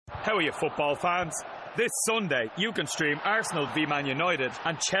How are you, football fans? This Sunday, you can stream Arsenal v Man United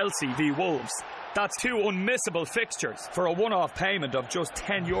and Chelsea v Wolves. That's two unmissable fixtures for a one-off payment of just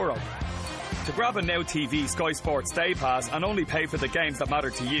 €10. To grab a Now TV Sky Sports Day Pass and only pay for the games that matter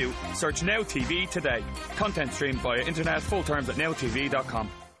to you, search Now TV today. Content streamed via internet, full terms at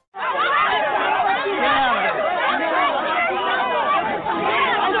nowtv.com.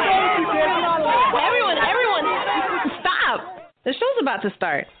 Everyone, stop! The show's about to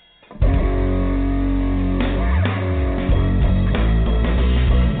start.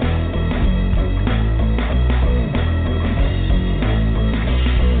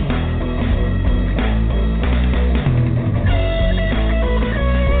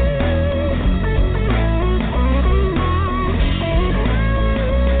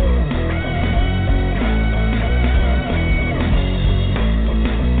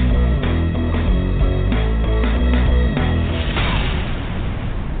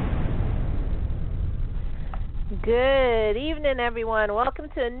 Good evening, everyone. Welcome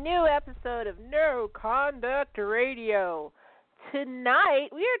to a new episode of No Conduct Radio. Tonight,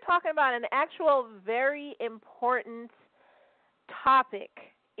 we are talking about an actual very important topic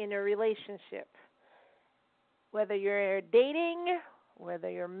in a relationship. Whether you're dating, whether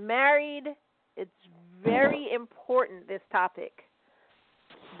you're married, it's very important, this topic.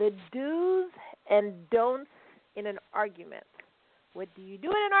 The do's and don'ts in an argument. What do you do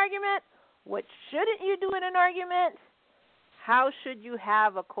in an argument? What shouldn't you do in an argument? How should you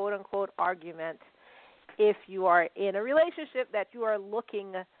have a quote-unquote argument if you are in a relationship that you are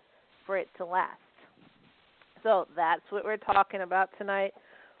looking for it to last? So that's what we're talking about tonight.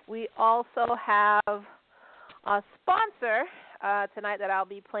 We also have a sponsor tonight that I'll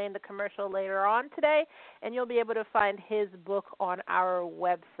be playing the commercial later on today, and you'll be able to find his book on our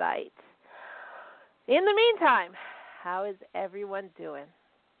website. In the meantime, how is everyone doing?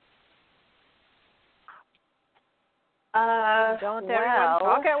 Don't everyone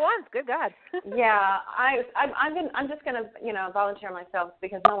talk at once. Good God. Yeah, I'm just gonna volunteer myself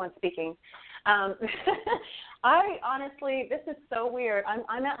because no one's speaking. I honestly, this is so weird.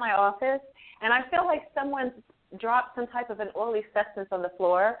 I'm at my office and I feel like someone's dropped some type of an oily substance on the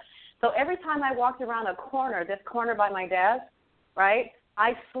floor. So every time I walked around this corner by my desk, right,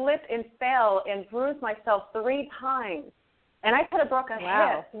 I slipped and fell and bruised myself 3 times, and I could have broken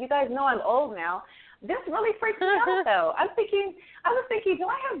a hip. You guys know I'm old now. This really freaks me out, though. I was thinking, do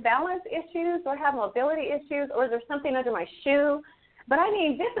I have balance issues or have mobility issues, or is there something under my shoe? But, I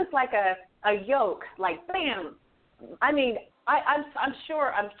mean, this is like a yoke, like, bam. I mean, I'm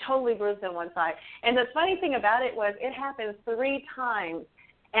sure I'm totally bruised on one side. And the funny thing about it was it happened 3 times,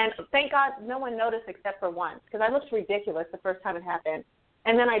 and thank God no one noticed except for once, because I looked ridiculous the first time it happened.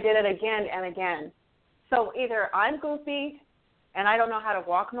 And then I did it again and again. So either I'm goofy and I don't know how to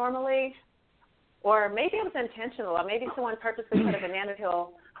walk normally, or maybe it was intentional, or maybe someone purposely put a banana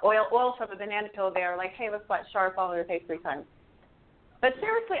peel, oil from a banana peel there, like, hey, let's let Char fall on her face 3 times. But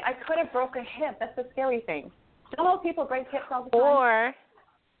seriously, I could have broke a hip. That's the scary thing. Don't old people break hips all the time?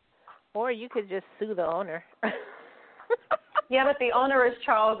 Or you could just sue the owner. Yeah, but the owner is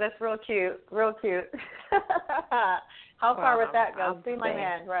Charles. That's real cute. Real cute. How far would that go? Sue my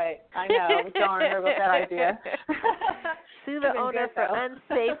man, right. I know. Darn her with that idea. Sue the owner for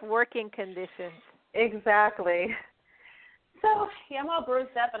unsafe working conditions. Exactly. So, yeah, I'm all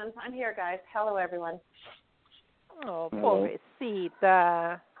bruised up, and I'm here, guys. Hello, everyone. Oh,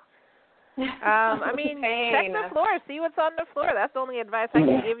 pobrecita. I mean, check the floor. See what's on the floor. That's the only advice I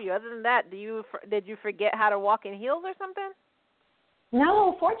can give you. Other than that, did you forget how to walk in heels or something?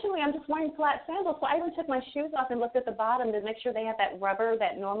 No, fortunately, I'm just wearing flat sandals, so I even took my shoes off and looked at the bottom to make sure they had that rubber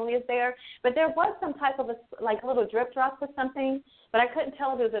that normally is there. But there was some type of a little drip drop or something, but I couldn't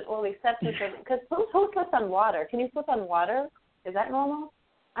tell if it was an oily substance. Because who slips on water? Can you slip on water? Is that normal?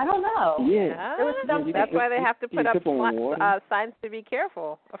 I don't know. Yeah. There was something. That's why they have to put up signs to be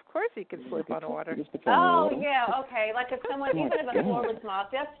careful. Of course you can slip on water. Oh, yeah, okay. Like if someone, even if a floor was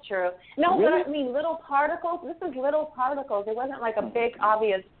mopped, that's true. No, really? But I mean little particles. This is little particles. It wasn't like a big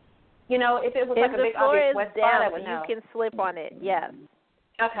obvious, if it was like a big obvious wet spot, I would know. You can slip on it, yes.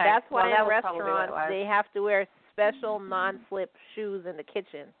 Okay. That's why in restaurants they have to wear special non-slip shoes in the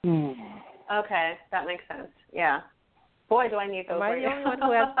kitchen. Okay, that makes sense, yeah. Boy, do I need those. Am I the only one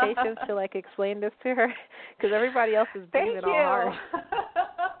who has patience to explain this to her? Because everybody else is breathing all hard.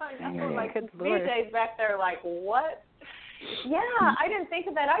 I know, like BJ's back there, like what? Yeah, I didn't think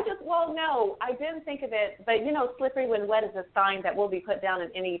of that. I didn't think of it. But slippery when wet is a sign that will be put down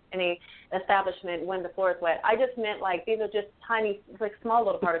in any establishment when the floor is wet. I just meant like these are just tiny, like small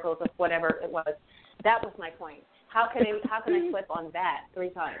little particles of whatever it was. That was my point. How can I slip on that 3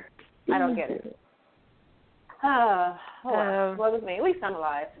 times? I don't get it. What was me? At least I'm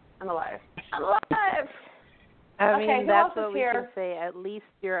alive. I'm alive. I okay, mean, who that's else is what we here? can say. At least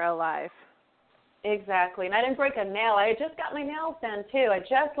you're alive. Exactly. And I didn't break a nail. I just got my nails done, too. I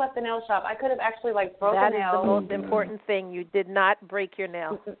just left the nail shop. I could have actually, broken a nail. That is the most important thing. You did not break your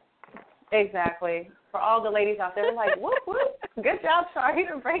nail. Exactly. For all the ladies out there, like, whoop, whoop. Good job, Char. You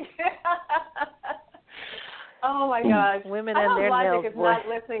didn't break it. Oh, my gosh. Women and their Logic nails, is not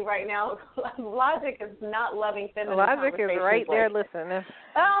listening right now. Logic is not loving feminine Logic is right there like listening.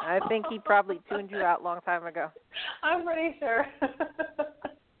 I think he probably tuned you out a long time ago. I'm pretty sure.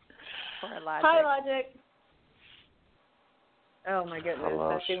 Poor Logic. Hi, Logic. Oh, my goodness. Hello,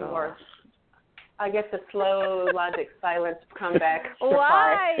 That's even Char. worse. I guess the slow Logic silence comeback.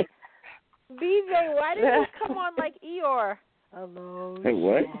 Why? BJ, why did he come on like Eeyore? Hello, Hey,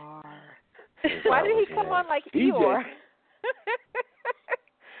 what? Char. Why did he come on like BJ. Eeyore?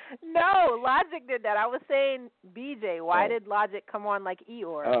 No, Logic did that. I was saying BJ. Why did Logic come on like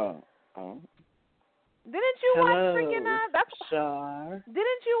Eeyore? Oh. Didn't you watch freaking Char.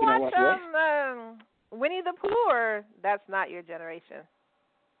 Didn't you watch Winnie the Pooh, or that's not your generation?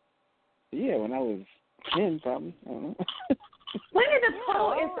 Yeah, when I was 10, probably. I don't know. Winnie the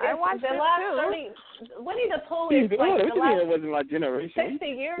Pooh is I watched the it last too. 30. Winnie the Pooh is What like do the you mean last it wasn't my generation? 60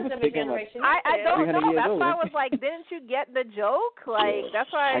 years I was of a thinking generation. I don't 300 know. years That's old. why I was like, didn't you get the joke? Like, that's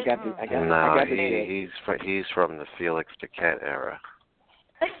why. I got the He's from the Felix the Cat era.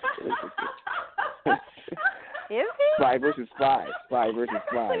 Is he? Spy versus Spy. Spy versus That's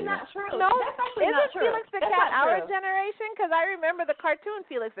Spy. actually not true. No, That's actually isn't not true. Felix the That's Cat not our true. generation? Because I remember the cartoon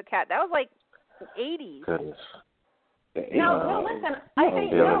Felix the Cat. That was like 80s. Goodness. No, listen. I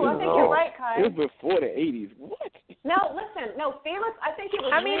think you're right, Kai. It was before the 80s. What? No, listen. No, Felix. I think it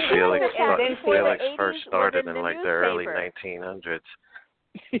was. I mean, Felix, and then Felix the 80s first was started in in the like the early newspaper. 1900s.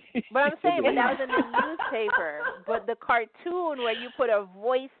 But I'm saying, but that was in the newspaper. But the cartoon where you put a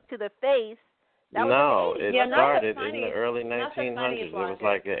voice to the face, that was in the 80s. It started in funny- the early not the 1900s. funniest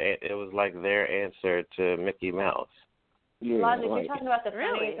It was like their answer to Mickey Mouse. Yeah, Logic, right. you're talking about the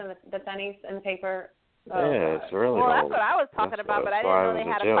Really? funnies and the funnies in the paper. Yeah, it's really Well, that's old. what I was talking about, but I didn't know they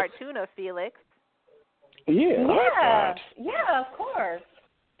had a joke. cartoon of Felix. Yeah. Yeah, of course.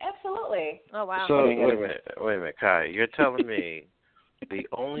 Absolutely. Oh, wow. So, wait a minute, Kai. You're telling me the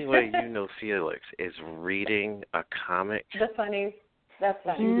only way you know Felix is reading a comic? The funnies. That's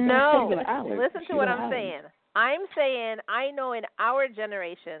funny. No, She's an island. listen She's to what an I'm island. saying. I'm saying I know in our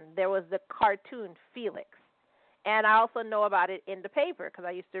generation there was the cartoon Felix. And I also know about it in the paper because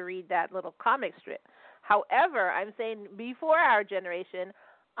I used to read that little comic strip. However, I'm saying before our generation,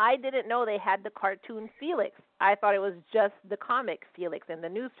 I didn't know they had the cartoon Felix. I thought it was just the comic Felix in the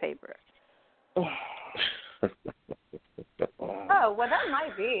newspaper. Oh, well, that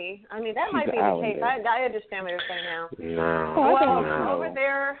might be. I mean, that She's might be an the case. islander. I understand what you're saying now. No. Well, over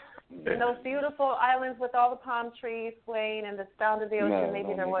there, those beautiful islands with all the palm trees swaying and the sound of the ocean,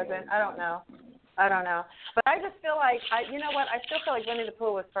 maybe there wasn't. I don't know. But I just feel like, you know what? I still feel like Winnie the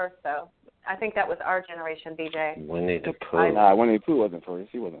Pooh was first, though. I think that was our generation, BJ. Winnie the Pooh. Nah, Winnie the Pooh wasn't first.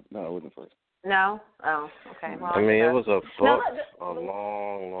 He wasn't. No, it wasn't first. No? Oh, okay. Well, I mean, it was a book No, a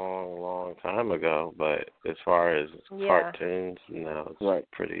long time ago, but as far as cartoons, no, it's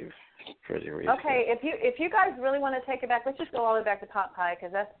pretty recent. Okay, if you guys really want to take it back, let's just go all the way back to Popeye,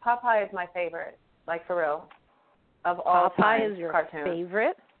 because Popeye is my favorite, like for real, of all time. Popeye is your cartoons.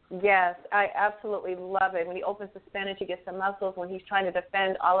 favorite? Yes, I absolutely love it. When he opens the spinach, he gets some muscles. When he's trying to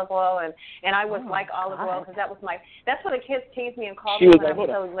defend olive oil, and I was like olive oil because that's what the kids teased me and called me when I was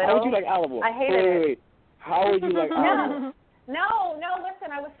so little. How would you like olive oil? I hated it. Wait. How would you like olive oil? No,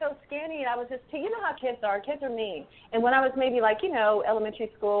 listen, I was so skinny, and I was just, you know how kids are. Kids are mean. And when I was maybe like,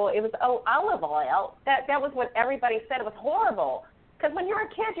 elementary school, it was, olive oil. That was what everybody said. It was horrible. Because when you're a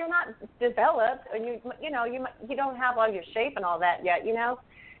kid, you're not developed, and you don't have all your shape and all that yet,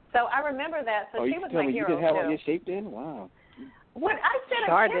 So I remember that. So she was my hero, you didn't have all too. your shape then? Wow. When I said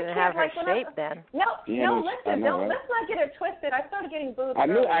Char a kid didn't have her like shape then. No, listen, right? let's not get it twisted. I started getting boobs. I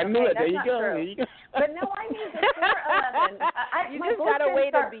knew early, it. There okay? you That's go. not true. There you go. But no, I mean before 11. You my just boobs gotta didn't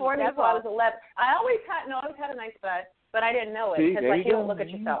wait a start beat, forming that's until I all. was 11. I always had a nice butt, but I didn't know it See, because there you you don't go. look at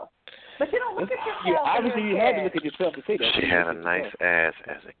yourself. But you don't look at yourself. Obviously, you had to look at yourself to say that. She had a nice ass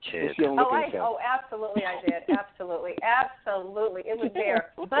as a kid. Absolutely, I did. Absolutely. It was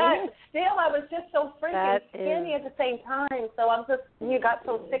there. But still, I was just so freaking skinny at the same time. So you got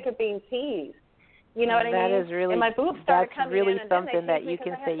so sick of being teased. You know what I mean? That is really, and my boobs started that's coming really in, and then something they that teased me you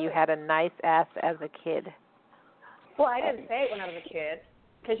can 'cause I say you had a nice ass as a kid. Well, I didn't say it when I was a kid.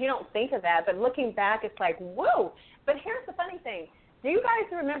 because you don't think of that. But looking back, it's like, whoa. But here's the funny thing. Do you guys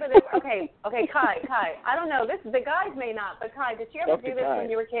remember this? Okay, Kai. I don't know. The guys may not, but Kai, did you ever do this when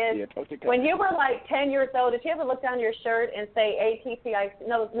you were kids? Yeah, talk to Kai. When you were like 10 years old, did you ever look down your shirt and say ATTI?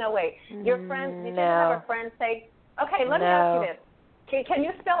 No, wait. Your friends, did you ever have a friend say, okay, let me ask you this. Can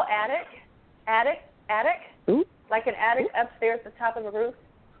you spell attic? Attic? Ooh. Like an attic upstairs at the top of a roof?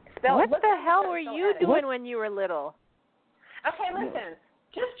 What the hell were you doing when you were little? Okay, listen.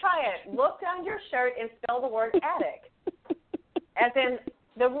 Just try it. Look down your shirt and spell the word attic. As in,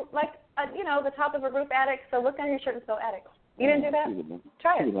 the top of a roof attic. So look down your shirt and spell attic. You didn't do that?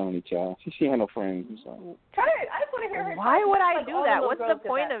 Try it. She's a lonely child. She had no friends. I'm sorry. Try it. I just want to hear her. Why would I do that? What's the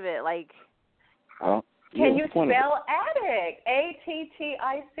point of it? Like, can you spell attic?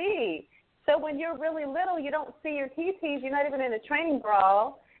 ATTIC. So when you're really little, you don't see your TTs. You're not even in a training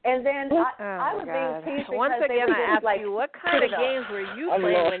brawl. And then I was being teased because once again, I ask like, you, what kind of games were you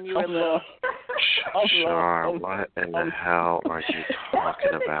playing when you were little? Char, what in the hell are you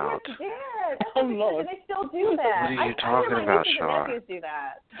talking about? I'm lost. They still do that. What are you talking about, Char? Do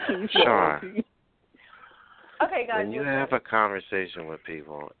that. Char. Okay, guys. When you have a conversation with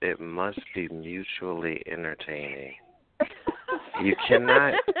people, it must be mutually entertaining. You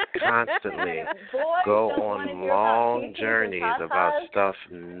cannot constantly go on long journeys about stuff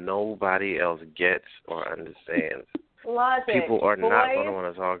nobody else gets or understands. Logic. People are boys, not going to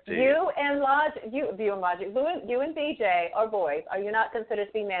want to talk to you. You and BJ are boys. Are you not considered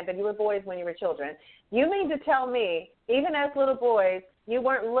to be men, but you were boys when you were children? You mean to tell me, even as little boys, you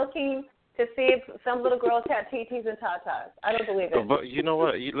weren't looking to see if some little girls had TTs and tatas? I don't believe it. But you know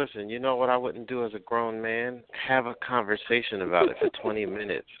what? Listen, you know what I wouldn't do as a grown man? Have a conversation about it for 20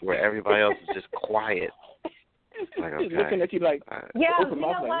 minutes where everybody else is just quiet. Like, okay. Looking at you like, you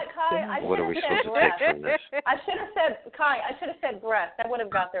know what, Kai? What are we supposed to take from this? I should have said breast. That would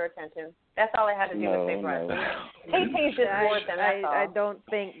have got their attention. That's all I had to do was say breast. TT's just worse than that's all. I don't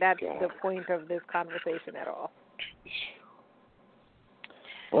think that's the point of this conversation at all.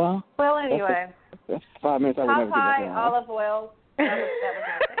 Well, anyway. That's 5 minutes. I would never Popeye, get that olive oil. That was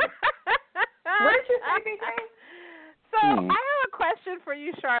my thing. What did you say, BJ? So I have a question for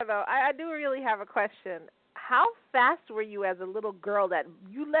you, Char, though. I do really have a question. How fast were you as a little girl that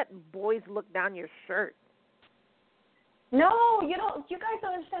you let boys look down your shirt? No, you don't. You guys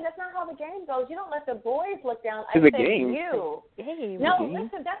don't understand. That's not how the game goes. You don't let the boys look down. It's a game. You.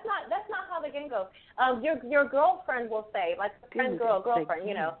 Listen. That's not how the game goes. Your girlfriend will say, like girlfriend,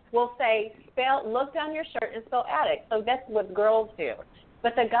 will say, look down your shirt and spell attic. So that's what girls do.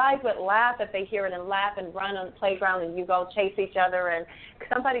 But the guys would laugh if they hear it and laugh and run on the playground and you go chase each other and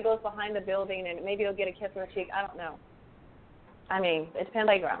somebody goes behind the building and maybe you'll get a kiss on the cheek. I don't know. I mean, it depends on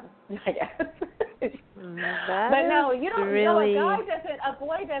the playground, I guess. But no, you don't. Really... No, a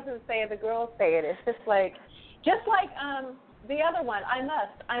boy doesn't say it. The girls say it. It's just like the other one. I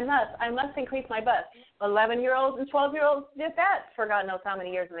must increase my butt. 11-year-olds and 12-year-olds did that for God knows how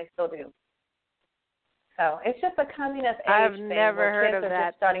many years, and they still do. So it's just a coming of age I've thing. never heard of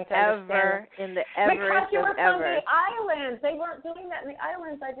that starting to ever in the Because you were from ever. the islands. They weren't doing that in the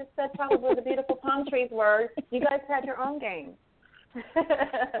islands. I just said probably where the beautiful palm trees were. You guys had your own game.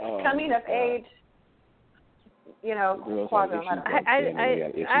 Coming of age. Quadrum.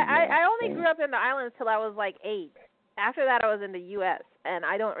 I only grew up in the islands till I was like 8. After that, I was in the U.S., and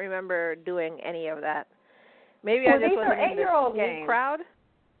I don't remember doing any of that. Maybe I just wasn't in the school crowd.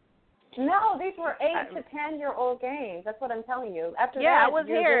 No, these were 8 to 10-year-old games. That's what I'm telling you. After that, I was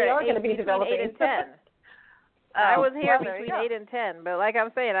here. You're going to be developing. 8 and 10. I was here between 8 and 10, but like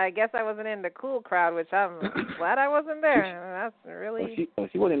I'm saying, I guess I wasn't in the cool crowd, which I'm glad I wasn't there. That's really.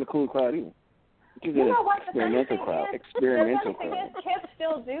 She wasn't in the cool crowd either. You know what? The experimental crowd. Experimental crowd. Kids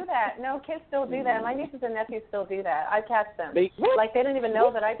still do that. No, kids still do that. My nieces and nephews still do that. I catch them. They didn't even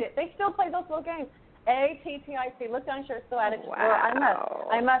know that I did. They still play those little games. ATTIC. Look down your shirt, so attic. Wow.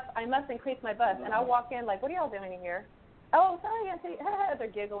 I must increase my bust. And I walk in like, what are y'all doing in here? Oh, sorry, Auntie. They're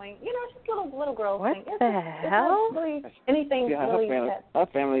giggling. It's just little girls what thing. What the hell? It's really anything really. Our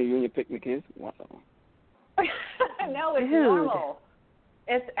family reunion picnic is. Wow. No, it's normal.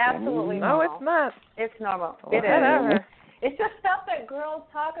 It's absolutely normal. No, it's not. It's normal. Whatever. It's just stuff that girls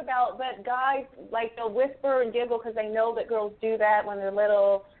talk about, but guys, they'll whisper and giggle because they know that girls do that when they're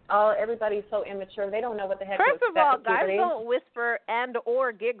little. Oh, everybody's so immature. They don't know what the heck First to of all, expect. guys don't whisper and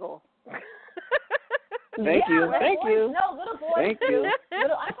or giggle. Thank you. No, little boys Thank do. you.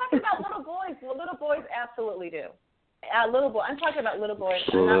 I'm talking about little boys. Well, little boys absolutely do. I'm talking about little boys.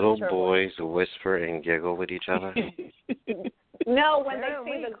 Little boys whisper and giggle with each other? No, when they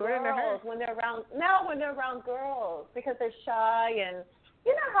see the girls, when they're around girls, because they're shy and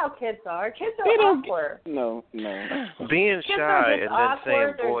You know how kids are. Kids are They don't awkward. No. Being Kids shy are just and then saying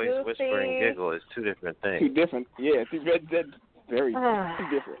awkward, they're boys goofy. whisper and giggle is two different things. Too different. Yeah, that's very too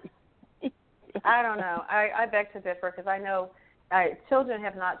different. I don't know. I beg to differ because I know children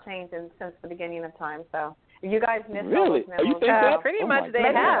have not changed since the beginning of time. So you guys missed all Really? those Are you memos. saying that? Pretty Oh much my they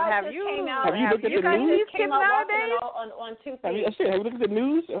God. have. Have you looked at the guys news? just came Kids out nowadays? walking on 2 feet? Have you looked at the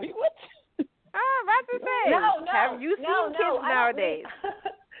news? I mean, what? I'm about to say. No. Have you seen kids nowadays?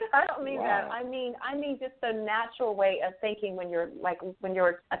 I don't mean that. I mean just the natural way of thinking when you're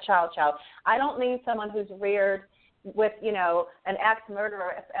a child. I don't mean someone who's reared with an axe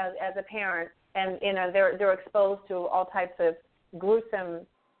murderer as a parent, and they're exposed to all types of gruesome,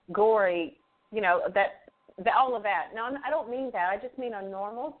 gory, that all of that. No, I don't mean that. I just mean a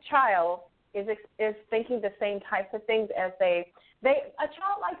normal child is thinking the same types of things as a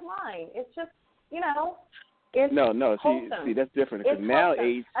child like mine. It's just it's No. wholesome. See, that's different. Because It's now,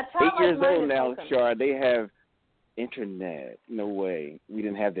 wholesome. 8 years old now, wholesome. Char, they have internet. No way. We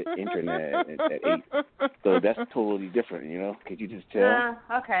didn't have the internet at 8. So that's totally different, Could you just tell?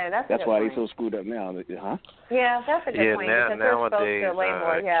 Okay, that's a good why point. they're so screwed up now, huh? Yeah, that's a good point. Because they're supposed nowadays to lay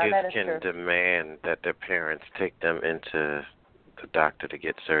more. Yeah, that is kids can true. demand that their parents take them into the doctor to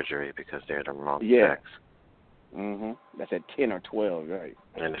get surgery because they're the wrong sex. That's at 10 or 12, right?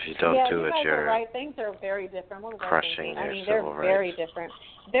 And if you don't do it, you guys you're are right. Things are very different. What was crushing I their mean, they're civil very rights. different.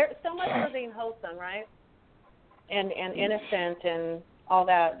 They're so much for being wholesome, right? And innocent and all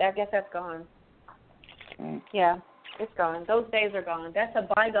that. I guess that's gone. Yeah, it's gone. Those days are gone. That's a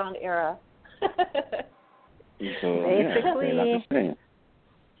bygone era. Basically.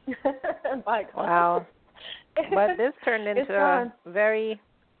 Bygone. Wow. But this turned into gone. a very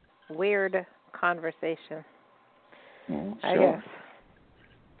weird conversation. I Sure.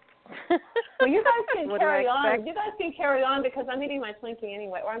 guess. Well, you guys can What carry do I on. expect? You guys can carry on because I'm eating my Twinkie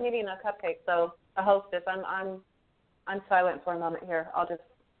anyway, or I'm eating a cupcake. So a hostess, I'm silent for a moment here. I'll just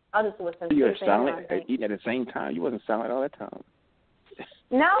listen. You're Anything silent, around me. eating at the same time. You wasn't silent all that time.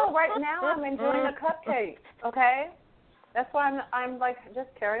 No, right now I'm enjoying a cupcake. Okay, that's why I'm like just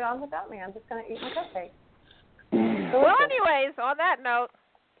carry on without me. I'm just gonna eat my cupcake. Well, anyways, on that note,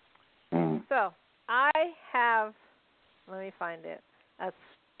 so I have, let me find it, a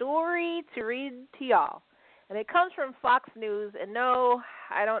story to read to y'all. And it comes from Fox News. And no,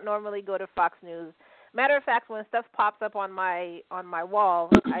 I don't normally go to Fox News. Matter of fact, when stuff pops up on my wall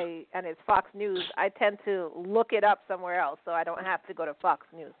and it's Fox News, I tend to look it up somewhere else so I don't have to go to Fox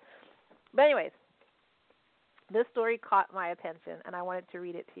News. But anyways, this story caught my attention, and I wanted to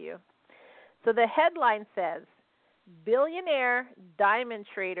read it to you. So the headline says, billionaire diamond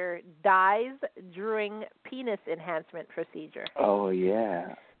trader dies during penis enhancement procedure. Oh,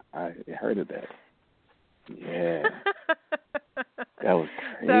 yeah. I heard of that. Yeah. That was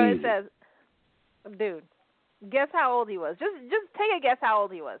crazy. So it says, dude, guess how old he was. Just take a guess how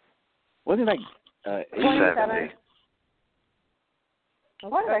old he was. Wasn't it like 27.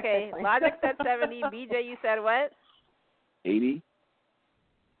 What did Okay, I say? Logic said 70. BJ, you said what? 80?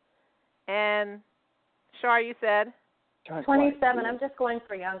 And Char, you said? 27. I'm just going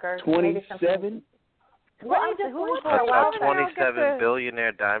for younger. 27? Well, I'm just going for a A wild 27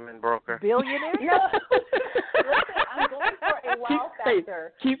 billionaire diamond broker? Billionaire? No. Listen, I'm going for a wow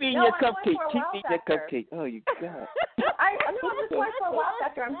factor. Keep eating No, your I'm going cupcake. for a Keep wow eating your factor. cupcake. Oh, you God. I'm just going for a wow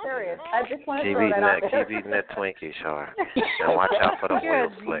factor. I'm serious. I just want to Keep throw eating that out there. keep eating that Twinkie, Char. And watch out for the oil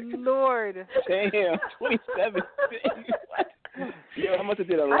slick. Good Lord. Damn, 27. What? Yo, I must have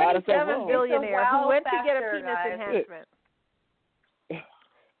did a lot of stuff 27 wrong. billionaire It's a wow who went to get a factor, penis guys. enhancement.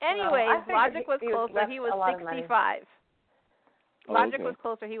 I Anyways, figured Logic was he closer. left He was a lot of money. 65. Oh, Logic okay. was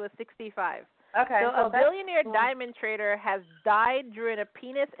closer. He was 65. Okay. So well, a that's billionaire cool. diamond trader has died during a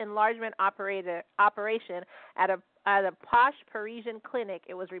penis enlargement operation at a posh Parisian clinic,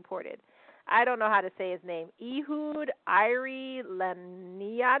 it was reported. I don't know how to say his name. Ehud Iri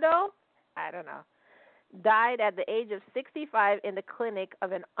Laniado? I don't know. Died at the age of 65 in the clinic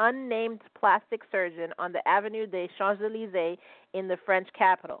of an unnamed plastic surgeon on the Avenue des Champs-Élysées in the French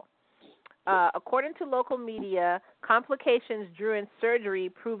capital. According to local media, complications during surgery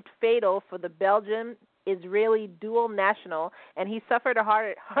proved fatal for the Belgian-Israeli dual national, and he suffered a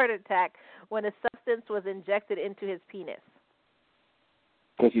heart attack when a substance was injected into his penis.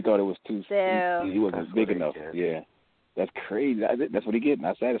 Because he thought it was too. So, he wasn't big enough. Yeah, that's crazy. That's what he get.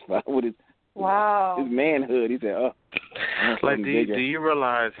 Not satisfied with his manhood. He said, "Oh, like, do you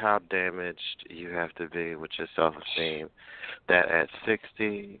realize how damaged you have to be with your self-esteem that at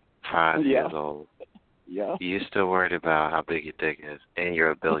 65 years old, you're still worried about how big your dick is, and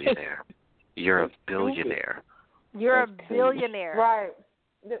you're a billionaire. You're a billionaire. You're a billionaire. Right.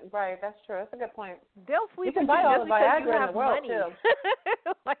 Right, that's true. That's a good point. They'll sleep. You can buy all the Viagra in the world money. too.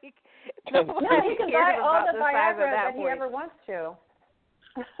 Like, no, he can buy all the Viagra that he point. ever wants to.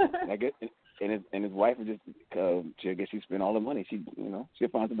 I guess, and his wife would just, I guess she spent all the money. She'll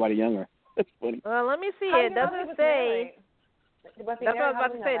find somebody younger. That's funny. Well, let me see. It doesn't say. That's what I was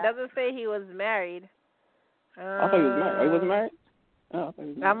about to say. It doesn't say he was married. I thought he was married. Oh, he wasn't married? Oh, I thought he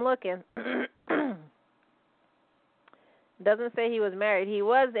was married. I'm looking. Doesn't say he was married. He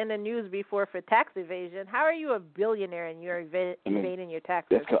was in the news before for tax evasion. How are you a billionaire and you're evading your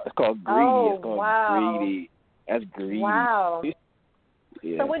taxes? It's called greedy. Oh, it's called wow. greedy. That's greedy. Wow.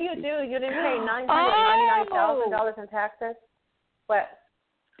 Yeah. So what do? You didn't pay $999,000 in taxes? What?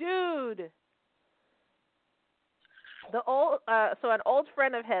 Dude. So an old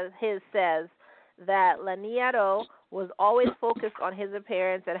friend of his says that Laniero was always focused on his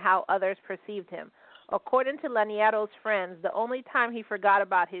appearance and how others perceived him. According to Laniero's friends, the only time he forgot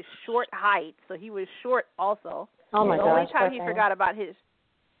about his short height, so he was short also. Oh my gosh! The only time he forgot about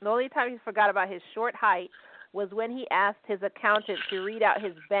his short height was when he asked his accountant to read out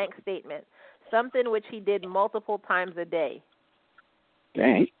his bank statement, something which he did multiple times a day.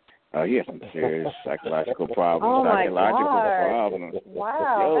 Dang. Oh, he has some serious psychological problems. Oh my problems.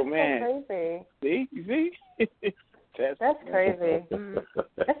 Wow, Yo, that's man. so crazy. See? You see? That's crazy. It's a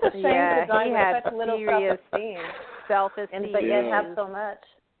shame yeah, to die he with had such little self-esteem. Self-esteem. But yet have so much.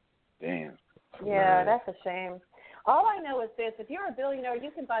 Damn. Yeah, that's a shame. All I know is this: if you're a billionaire,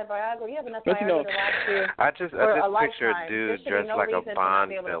 you can buy Viagra. You have enough Viagra to last you I just picture a dude dressed like a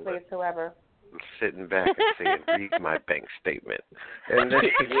Bond villain, whoever. sitting back and saying, "Read my bank statement," and then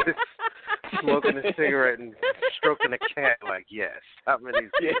just smoking a cigarette and stroking a cat. Like, yes, how many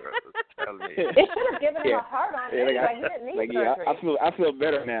zeros? Tell me. They should have given him a heart on it. He didn't need surgery. I feel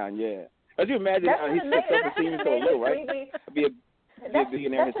better now. Yeah. Could you imagine how his self-esteem is so low, right? Be a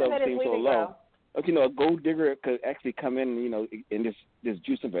billionaire and self-esteem so low. But, a gold digger could actually come in, and just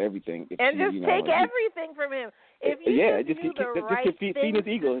juice him for everything. And just take everything from him. If you just do the right feed his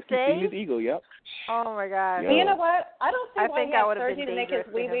ego. Feed his ego, yep. Oh, my God. You know what? I don't see why he had surgery to make his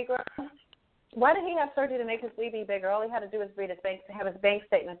wee grow. Why did he have surgery to make his wee bigger? All he had to do was have his bank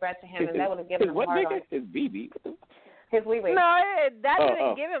statement read to him, and that would have given him a heart on. His BB. His wee. No, that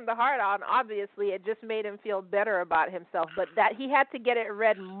didn't give him the heart on. Obviously, it just made him feel better about himself. But that he had to get it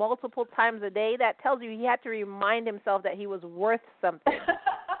read multiple times a day, that tells you he had to remind himself that he was worth something.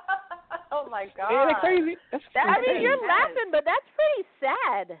 Oh, my God. Isn't that crazy? You're laughing, but that's pretty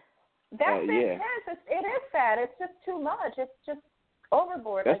sad. That's intense. It is sad. It's just too much. It's just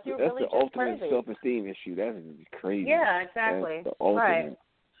overboard. That's you're the really ultimate crazy. Self-esteem issue. That is crazy. Yeah, exactly. That's the ultimate. Right.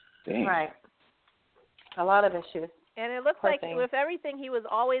 Damn. Right. A lot of issues. And it looks like with everything, he was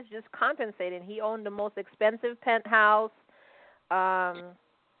always just compensating. He owned the most expensive penthouse that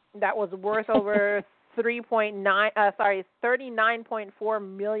was worth over $39.4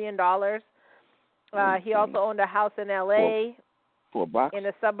 million. He also owned a house in L.A. For a box? In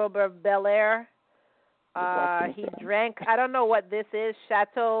the suburb of Bel Air. He drank, I don't know what this is,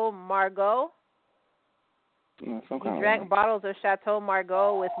 Chateau Margaux. He drank bottles of Chateau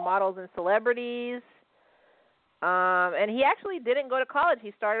Margaux with models and celebrities. And he actually didn't go to college.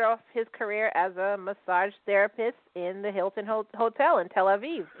 He started off his career as a massage therapist in the Hilton Hotel in Tel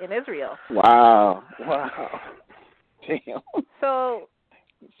Aviv, in Israel. Wow. Damn. So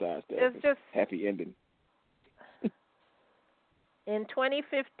it's just happy ending. In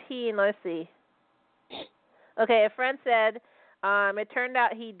 2015, let's see. Okay, a friend said it turned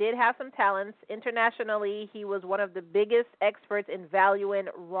out he did have some talents. Internationally, he was one of the biggest experts in valuing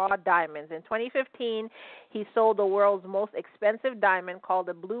raw diamonds. In 2015, he sold the world's most expensive diamond called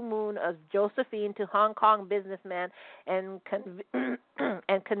the Blue Moon of Josephine to Hong Kong businessman and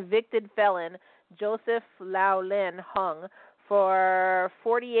convicted felon Joseph Lau Lin Hung for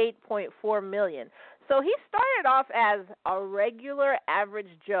 $48.4 million. So he started off as a regular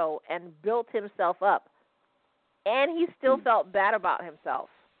average Joe and built himself up. And he still felt bad about himself.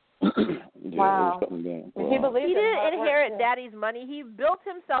 Wow. He didn't inherit daddy's money. He built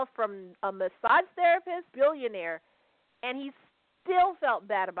himself from a massage therapist, billionaire, and he still felt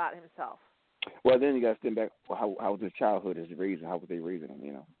bad about himself. Well, then you got to stand back. How was his childhood? His raising? How were they raising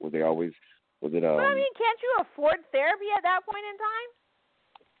him? Was they always? Was it? Well, I mean, can't you afford therapy at that point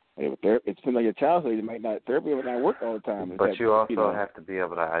in time? It depends on your childhood. Therapy might not work all the time. But you also have to be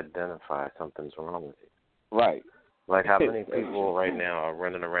able to identify something's wrong with you. Right. Like how many people right now are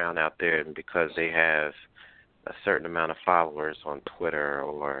running around out there and because they have a certain amount of followers on Twitter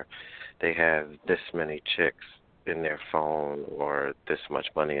or they have this many chicks in their phone or this much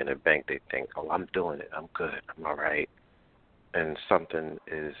money in their bank, they think, oh, I'm doing it. I'm good. I'm all right. and something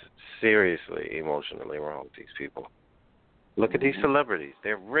is seriously emotionally wrong with these people. Look at these celebrities.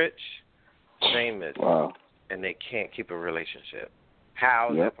 They're rich, famous, and they can't keep a relationship. How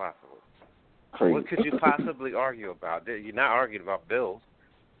is that possible? Crazy. What could you possibly argue about? You're not arguing about bills,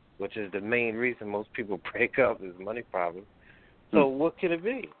 which is the main reason most people break up is money problems. So what could it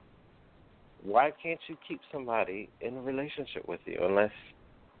be? Why can't you keep somebody in a relationship with you unless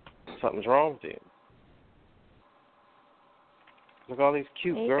something's wrong with you? Look, all these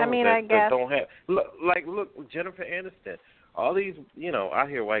cute girls that don't have. Look, Jennifer Aniston. All these, I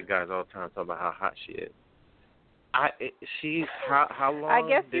hear white guys all the time talking about how hot she is. How long? I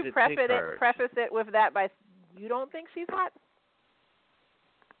guess did you it take her? preface it with that by you don't think she's hot.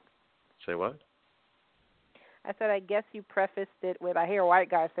 Say what? I said I guess you prefaced it with I hear white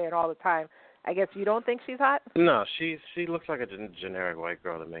guys say it all the time. I guess you don't think she's hot? No, she looks like a generic white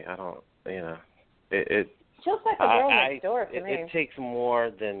girl to me. I don't, it. She looks like a girl next door to me. It takes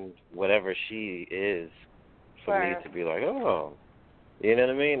more than whatever she is for me to be like, oh, you know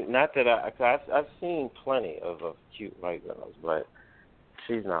what I mean? Not that I've seen plenty of cute white girls, but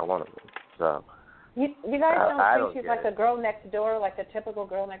she's not one of them. So you guys don't think she's like a girl next door, like a typical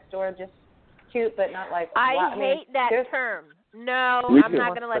girl next door, just cute, but not like. I hate that term. No, I'm not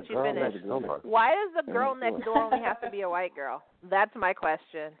going to let you finish. Why does the girl next door only have to be a white girl? That's my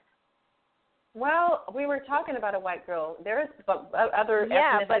question. Well, we were talking about a white girl. There is other ethnicities of girls next door.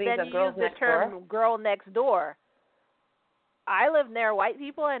 Yeah, but then you use the term girl next door. I live near white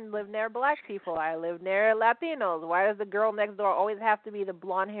people and live near black people. I live near Latinos. Why does the girl next door always have to be the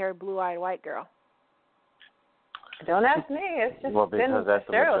blonde-haired, blue-eyed white girl? Don't ask me. It's just because that's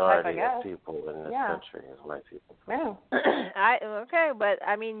the majority of people in this country is white people. Yeah. Okay, but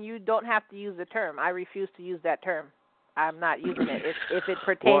I mean, you don't have to use the term. I refuse to use that term. I'm not using it if it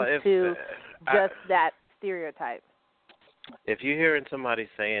pertains to just that stereotype. If you're hearing somebody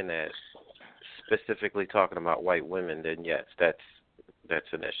saying that, specifically talking about white women, then yes, that's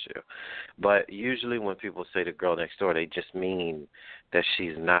an issue. But usually when people say the girl next door, they just mean that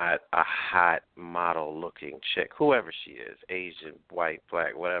she's not a hot model-looking chick, whoever she is, Asian, white,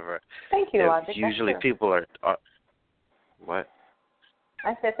 black, whatever. Thank you, Logic. Usually people are what?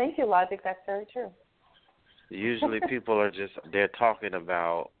 I said thank you, Logic. That's very true. Usually people are they're talking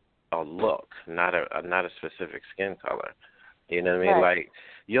about a look, not a specific skin color. You know what I mean? Right. Like,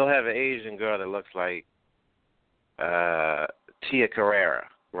 you'll have an Asian girl that looks like Tia Carrera,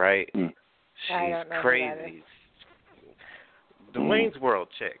 right? She's crazy. The Wayne's World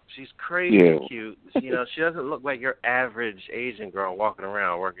chick. She's crazy cute. She doesn't look like your average Asian girl walking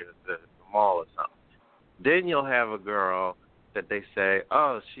around working at the mall or something. Then you'll have a girl that they say,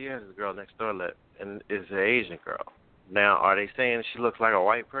 oh, she has a girl next door and is an Asian girl. Now, are they saying she looks like a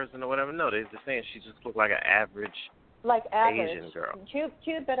white person or whatever? No, they're just saying she just looks like an average Asian girl.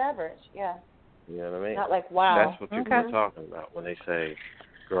 Cute but average, yeah. You know what I mean? Not like, wow. That's what people are talking about when they say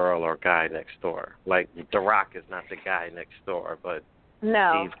girl or guy next door. Like, The Rock is not the guy next door, but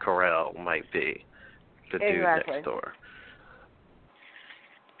Steve Carell might be the dude next door.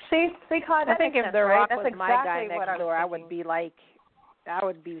 See, Claude, I think if The Rock was exactly my guy next door, I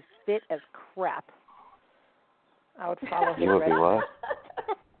would be fit as crap. I would follow his regimen. You would be what?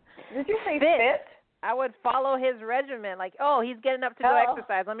 Did you say fit? I would follow his regimen. Like, oh, he's getting up to go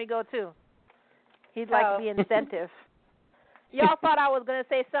exercise. Let me go too. He'd like the incentive. Y'all thought I was going to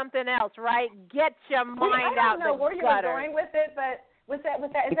say something else, right? Get your mind out the gutter. I don't know where you were going with it, but is that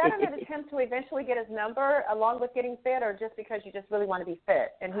an attempt to eventually get his number along with getting fit, or just because you just really want to be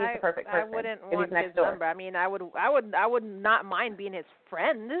fit and he's the perfect person? I wouldn't want his number. I mean, I would not mind being his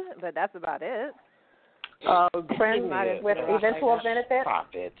friend, but that's about it. Friends with eventual benefits?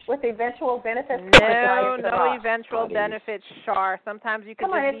 With eventual benefits? No eventual benefits, Char. Sometimes you can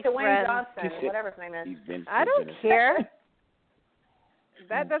just be Dwayne friends. Johnson, whatever his name is. I don't care.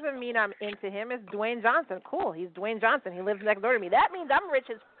 That doesn't mean I'm into him. It's Dwayne Johnson. Cool. He's Dwayne Johnson. He lives next door to me. That means I'm rich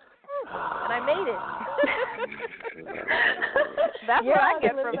as and I made it. That's what I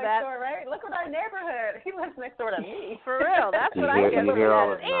get from that. Door, right? Look at our neighborhood. He lives next door to me. For real. That's what I get from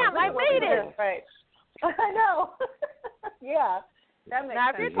that. Damn, I made it. Right. I know. Yeah. That makes now,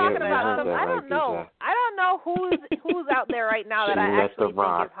 if you're talking about some, I don't know who's out there right now that I actually think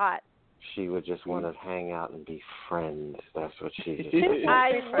is hot. She would just want to hang out and be friends. That's what she just I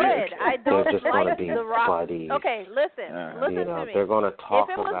would. I don't just like be The Rock. Buddies. Okay, listen to me. They're going to talk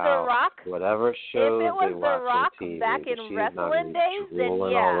about whatever shows they watch on TV. If it was The Rock back in wrestling days, then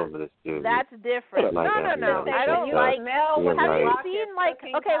yeah, that's different. No. I don't like. Have you seen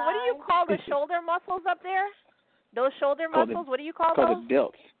okay, what do you call the shoulder muscles up there? Those shoulder muscles, what do you call those?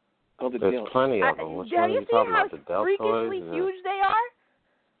 Delts. called the There's delts. plenty of them. Which one are you talking about? The deltoids? Freakishly huge they are?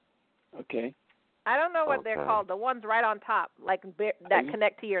 Okay. I don't know what they're called. The ones right on top, like that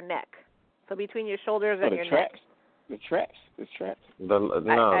connect to your neck. So between your shoulders and your traps. neck. The traps. Those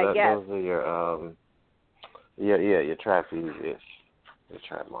are your trapezius, your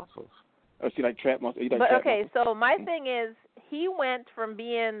trap muscles. Oh, see, like trap muscles. So my thing is, he went from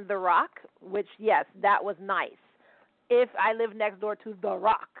being The Rock, which, yes, that was nice. If I lived next door to The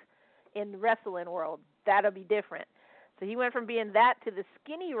Rock in the wrestling world, that'll be different. So he went from being that to the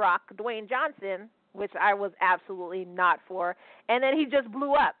skinny Rock, Dwayne Johnson, which I was absolutely not for, and then he just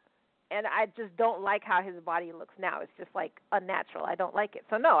blew up. And I just don't like how his body looks now. It's just like unnatural. I don't like it.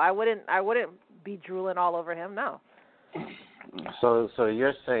 So no, I wouldn't be drooling all over him. No. So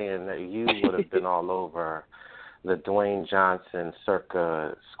you're saying that you would have been all over the Dwayne Johnson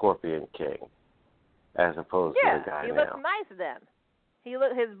circa Scorpion King, as opposed to the guy now. Yeah, he looked nice then.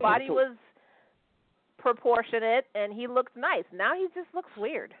 His body was proportionate, and he looked nice. Now he just looks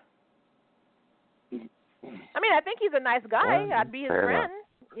weird. I mean, I think he's a nice guy. I'd be his friend.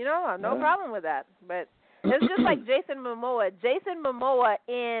 You know, I have no problem with that. But it's just like Jason Momoa. Jason Momoa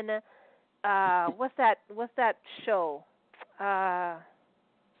in what's that show?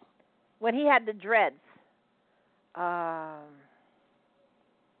 When he had the dreads. I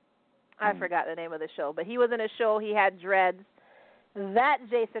forgot the name of the show, but he was in a show, he had dreads. That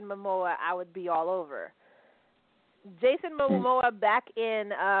Jason Momoa I would be all over. Jason Momoa back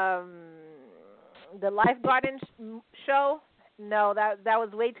in the Lifeguarding show, no, that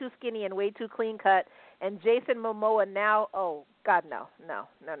was way too skinny and way too clean cut. And Jason Momoa now, oh, God, no.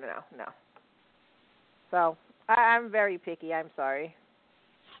 So I'm very picky. I'm sorry.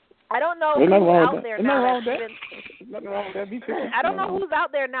 I don't know who's out there now I don't know who's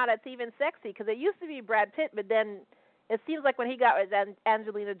out there now that's even sexy, because it used to be Brad Pitt, but then it seems like when he got with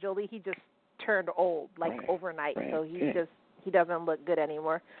Angelina Jolie, he just turned old, overnight. So he doesn't look good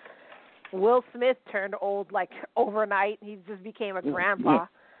anymore. Will Smith turned old, overnight. He just became a grandpa.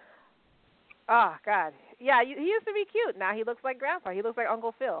 Oh, God. Yeah, he used to be cute. Now he looks like grandpa. He looks like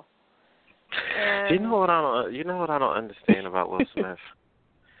Uncle Phil. And You know what I don't understand about Will Smith?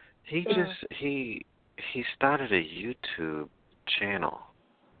 He started a YouTube channel,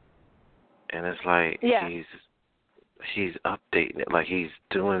 and it's like he's updating it, like he's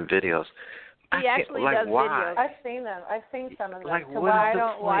doing videos. He actually does videos. I've seen them. I've seen some of them. Like, what is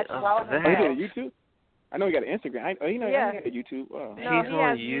the point of that? He got a YouTube? I know he got an Instagram. He got a YouTube. Oh. No, he's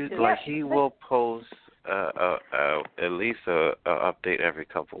on YouTube. Like, he will post at least a update every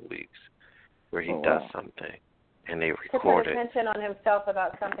couple of weeks where he does something, and they record it. To put attention on himself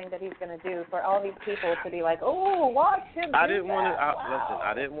about something that he's going to do, for all these people to be like, oh, watch him I didn't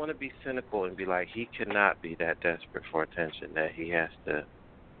want to be cynical and be like, he cannot be that desperate for attention that he has to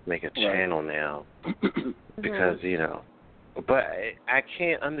make a channel now because, but I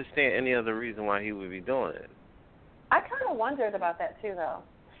can't understand any other reason why he would be doing it. I kind of wondered about that too, though.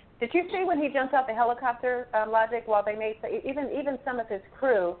 Did you see when he jumped out the helicopter, Logic, while they made even some of his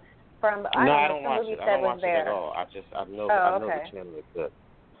crew from I don't watch it. I don't watch it at all. I know the channel is good.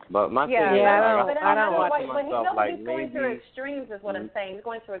 But my thing is, I don't watch it myself. He's going through extremes, is what I'm saying. He's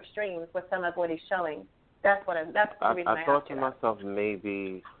going through extremes with some of what he's showing. That's the reason I thought to myself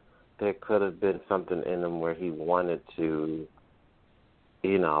maybe there could have been something in him where he wanted to,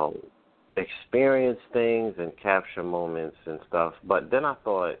 experience things and capture moments and stuff. But then I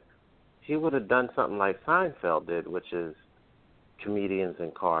thought he would have done something like Seinfeld did, which is comedians in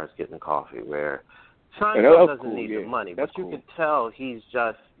cars getting coffee, where Seinfeld doesn't need the money, but you could tell he's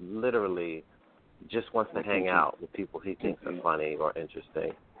just literally just wants to hang out with people he thinks are funny or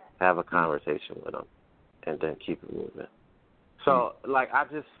interesting, have a conversation with them, and then keep it moving. So, I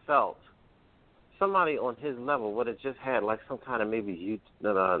just felt somebody on his level would have just had, some kind of maybe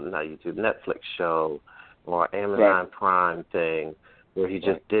Netflix show or Amazon Prime thing where he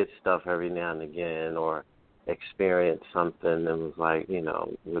just did stuff every now and again or experienced something and was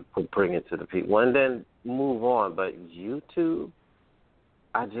would bring it to the people and then move on. But YouTube,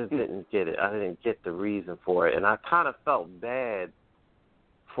 I just didn't get it. I didn't get the reason for it. And I kind of felt bad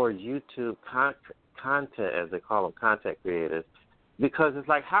for YouTube content, as they call them, content creators, because it's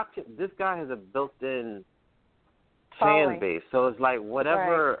like, how can this guy has a built-in fan base, so it's like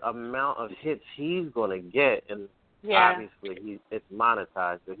whatever amount of hits he's going to get, and obviously it's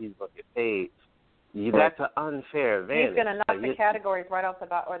monetized, so he's going to get paid. That's an unfair advantage. He's going to knock the categories right off the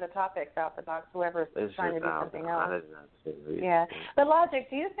box, or the topics out the box, whoever's trying to do something else. Yeah. But Logic,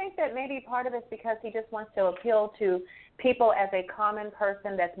 do you think that maybe part of it's because he just wants to appeal to people as a common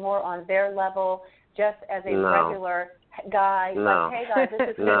person that's more on their level, just as a regular guy. No. Like, hey, guys, this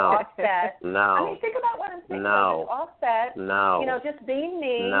is No. Offset. No. I mean, think about what I'm saying. No. Offset. No. You know, just being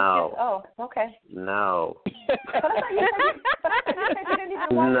me. No. Just, okay. No. But I thought you said you didn't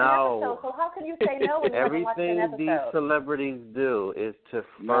even watch an episode, so how can you say no when you haven't watched an episode? Everything these celebrities do is to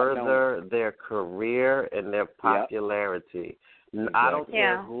further their career and their popularity. Yep. I don't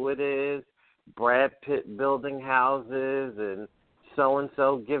care who it is, Brad Pitt building houses and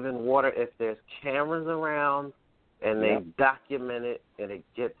so-and-so giving water. If there's cameras around and they document it and it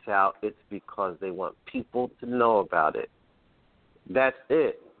gets out, it's because they want people to know about it. That's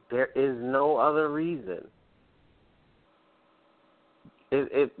it. There is no other reason.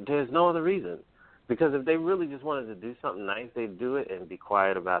 There's no other reason. Because if they really just wanted to do something nice, they'd do it and be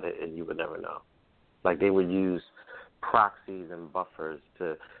quiet about it, and you would never know. Like they would use proxies and buffers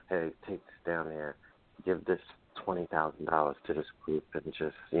to, hey, take this down there, give this $20,000 to this group, and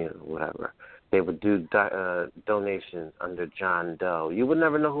just, whatever. They would do donations under John Doe. You would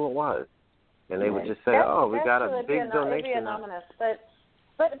never know who it was. And they would just say, we got a big donation. It would be anonymous, but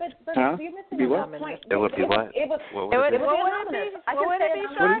you're missing the point. It would be what? It would be anonymous. I can say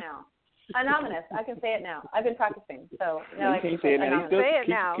it now. Anonymous. I can say it now. I've been practicing, so you can say it now. Say it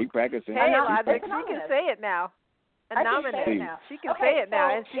now. Keep practicing. Hey, Logic, she can say it now. Anonymous. She can say it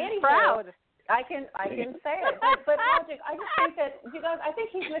now, and she's proud. I can say it, but Logic, I just think that you guys. I think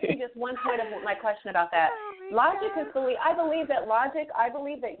he's missing just one point of my question about that. Logic is I believe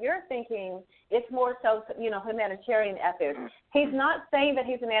that you're thinking it's more so, humanitarian ethics. He's not saying that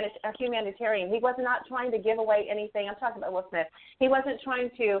he's a humanitarian. He was not trying to give away anything. I'm talking about Will Smith. He wasn't trying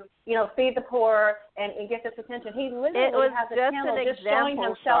to, feed the poor and get this attention. He literally has a channel just showing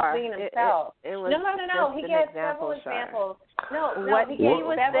himself being himself. No. He gave several examples. What he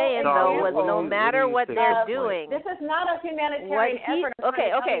was saying, though, was no matter what they're doing. This is not a humanitarian effort.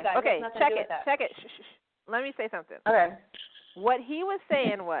 Okay. Check it. Shh. Let me say something. Okay. What he was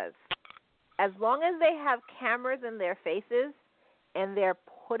saying was, as long as they have cameras in their faces and they're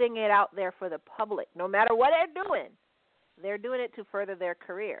putting it out there for the public, no matter what they're doing it to further their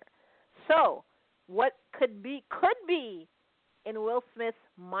career. So what could be in Will Smith's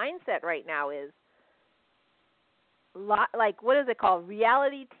mindset right now is, like, what is it called?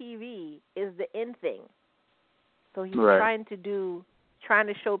 Reality TV is the in thing. So he's trying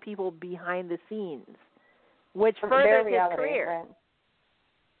to show people behind the scenes, which furthers his career. Right.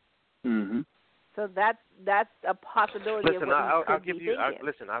 Mm-hmm. So that's a possibility. Listen, of what I'll give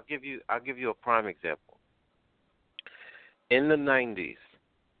you a prime example. In the 90s,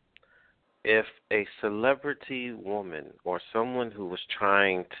 if a celebrity woman or someone who was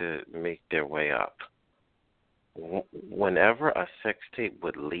trying to make their way up, whenever a sex tape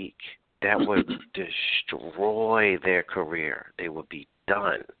would leak, that would destroy their career. They would be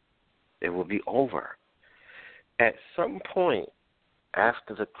done. It would be over. At some point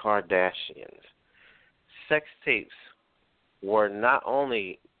after the Kardashians, sex tapes were not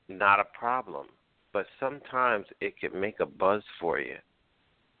only not a problem, but sometimes it could make a buzz for you.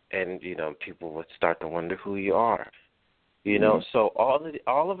 And, people would start to wonder who you are. So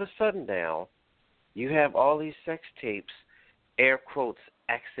all of a sudden now, you have all these sex tapes, air quotes,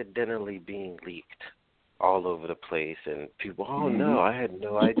 accidentally being leaked all over the place. And people, no, I had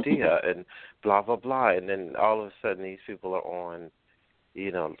no idea, and blah, blah, blah. And then all of a sudden these people are on,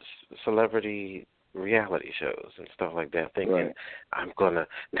 celebrity reality shows and stuff like that, thinking, I'm on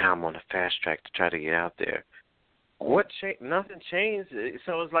a fast track to try to get out there. What changed? Nothing changed.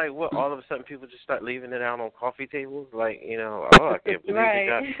 So it's like, what? All of a sudden, people just start leaving it out on coffee tables, like, I can't believe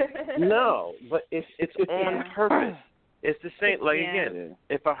it got. No, but it's on purpose. It's the same. Like again,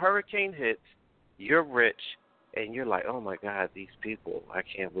 if a hurricane hits, you're rich, and you're like, oh my God, these people, I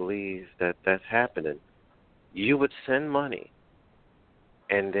can't believe that's happening. You would send money,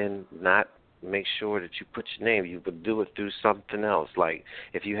 and then not make sure that you put your name. You would do it through something else. Like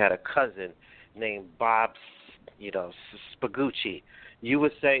if you had a cousin named Bob, Spagucci, you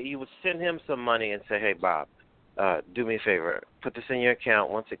would send him some money and say, hey, Bob, do me a favor, put this in your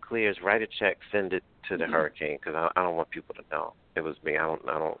account. Once it clears, write a check, send it to the hurricane, because I don't want people to know it was me. I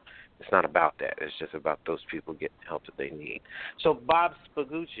don't. It's not about that. It's just about those people getting help that they need. So Bob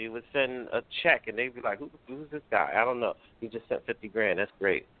Spagucci would send a check, and they'd be like, who's this guy? I don't know. He just sent $50,000. That's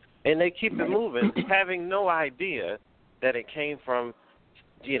great. And they keep it moving, having no idea that it came from,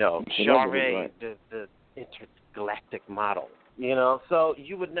 Char, the intergalactic model. So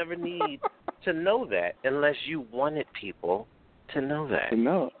you would never need to know that unless you wanted people to know that.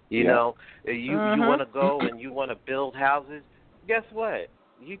 You want to go and you want to build houses. Guess what?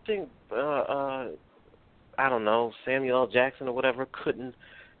 You think I don't know, Samuel L. Jackson or whatever couldn't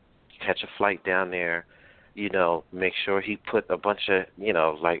catch a flight down there, make sure he put a bunch of,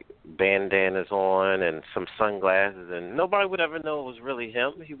 like bandanas on and some sunglasses, and nobody would ever know it was really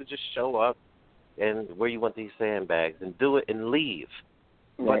him. He would just show up and where you want these sandbags and do it and leave.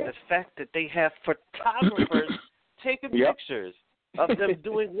 Right. But the fact that they have photographers taking pictures of them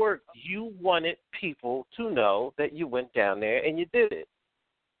doing work, you wanted people to know that you went down there and you did it.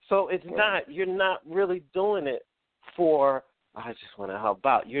 So it's you're not really doing it for, I just want to help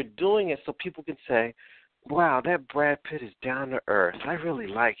out. You're doing it so people can say, wow, that Brad Pitt is down to earth. I really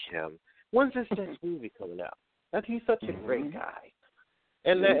like him. When's this next movie coming out? He's such a great guy.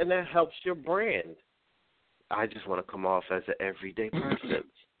 And that helps your brand. I just want to come off as an everyday person.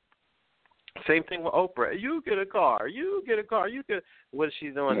 Same thing with Oprah. You get a car. What is she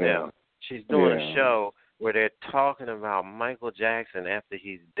doing now? She's doing a show where they're talking about Michael Jackson after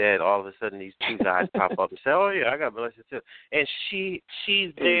he's dead. All of a sudden, these two guys pop up and say, "Oh yeah, I got Melissa too," and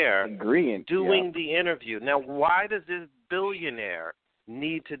she's there doing the interview. Now, why does this billionaire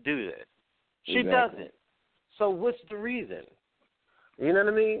need to do this? She doesn't. So what's the reason? You know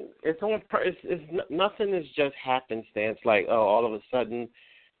what I mean? Nothing is just happenstance. Like, all of a sudden,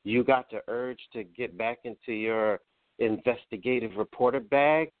 you got the urge to get back into your investigative reporter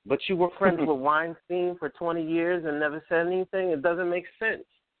bag, but you were friends with Weinstein for 20 years and never said anything. It doesn't make sense.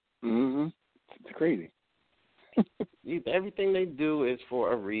 It's crazy. Everything they do is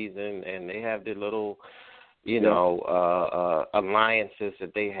for a reason, and they have their little, alliances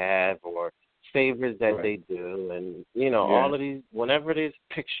that they have or favors that they do, and all of these. Whenever there's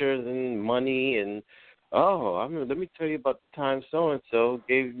pictures and money and let me tell you about the time so and so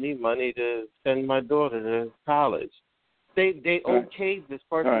gave me money to send my daughter to college. They okayed this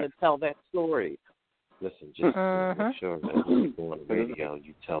person to tell that story. Listen, just make sure that when you go on the radio,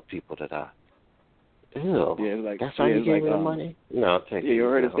 you tell people that that's how you gave me the money? No, I'll take it. You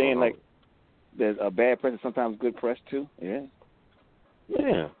heard it saying, like, there's a bad press and sometimes good press, too? Yeah.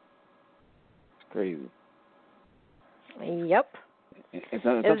 Yeah. It's crazy. Yep. It's just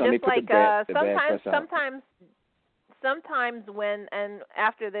like sometimes when, and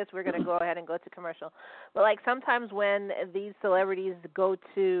after this we're going to go ahead and go to commercial, but like sometimes when these celebrities go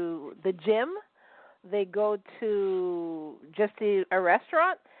to the gym, they go to just a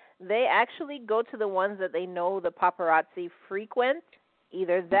restaurant, they actually go to the ones that they know the paparazzi frequent,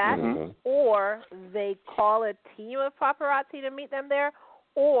 either that or they call a team of paparazzi to meet them there,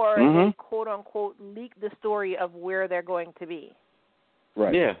 or they quote-unquote leak the story of where they're going to be.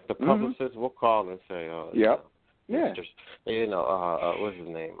 Right. Yeah, the publicist will call and say, what's his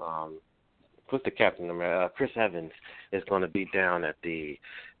name? What's the captain? Chris Evans is going to be down at the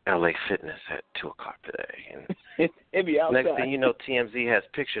LA Fitness at 2:00 today. And it'll be outside. Next thing you know, TMZ has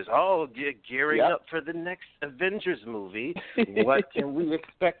pictures. Oh, gearing up for the next Avengers movie. What can we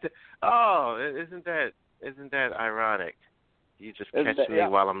expect? Isn't that ironic? You just catch me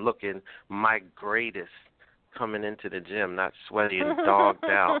while I'm looking my greatest coming into the gym, not sweaty and dogged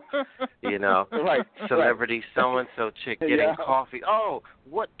out, celebrity so-and-so chick getting coffee. Oh,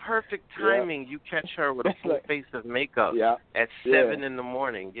 what perfect timing. You catch her with a full face of makeup at 7 in the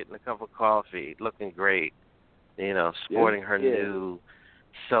morning, getting a cup of coffee, looking great, sporting her new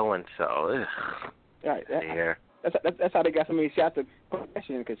so-and-so. Right. That's how they got so many shots of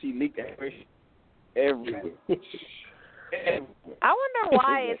Kardashian, because she leaked everywhere. I wonder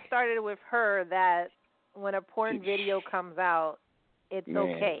why it started with her that when a porn video comes out, it's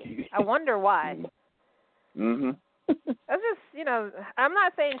okay. I wonder why. That's just, I'm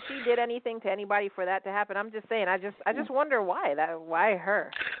not saying she did anything to anybody for that to happen. I'm just saying, I just wonder why why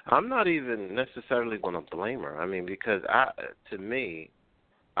her. I'm not even necessarily going to blame her. I mean, because to me,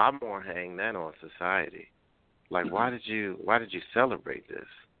 I'm more hanging that on society. Like, why did you celebrate this?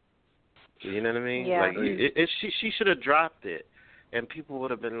 You know what I mean? Yeah. Like, she should have dropped it, and people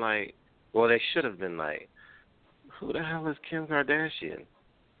would have been like, well, they should have been like, who the hell is Kim Kardashian?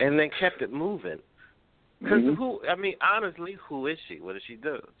 And then kept it moving. Because honestly, who is she? What does she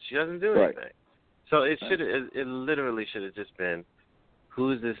do? She doesn't do anything. So it literally should have just been,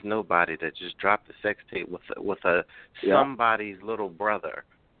 who is this nobody that just dropped a sex tape with somebody's little brother?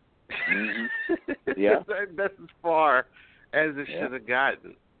 That's as far as it should have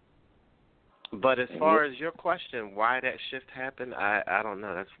gotten. But as far as your question, why that shift happened, I don't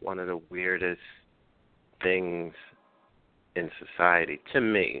know. That's one of the weirdest things in society, to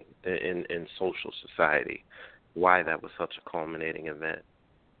me, in social society, why that was such a culminating event.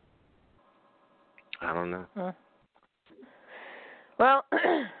 I don't know. Well,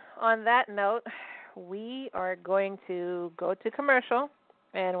 on that note, we are going to go to commercial,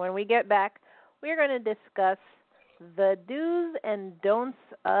 and when we get back, we're going to discuss The do's and don'ts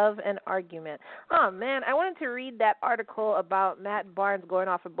of an argument. Oh, man, I wanted to read that article about Matt Barnes going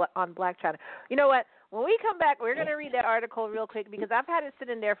off on Black China. You know what? When we come back, we're going to read that article real quick because I've had it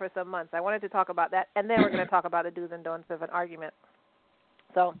sitting there for some months. I wanted to talk about that, and then we're going to talk about the do's and don'ts of an argument.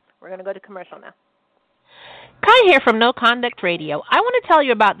 So we're going to go to commercial now. Kai here from No Conduct Radio. I want to tell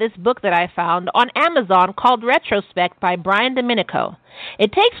you about this book that I found on Amazon called Retrospect by Brian Domenico.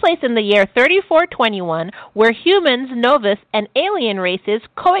 It takes place in the year 3421, where humans, Novus, and alien races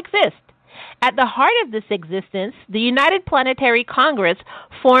coexist. At the heart of this existence, the United Planetary Congress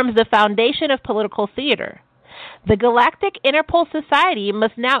forms the foundation of political theater. The Galactic Interpol Society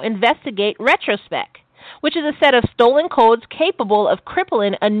must now investigate Retrospect, which is a set of stolen codes capable of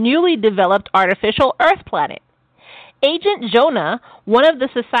crippling a newly developed artificial Earth planet. Agent Jonah, one of the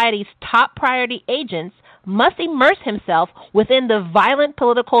Society's top priority agents, must immerse himself within the violent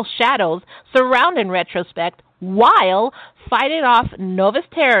political shadows surrounding Retrospect while fighting off Novus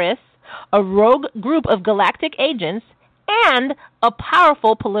terrorists, a rogue group of galactic agents, and a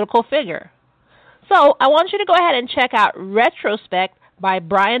powerful political figure. So I want you to go ahead and check out Retrospect by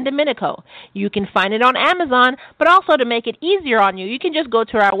Brian Domenico. You can find it on Amazon, but also to make it easier on you, you can just go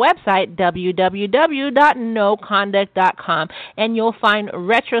to our website, www.noconduct.com, and you'll find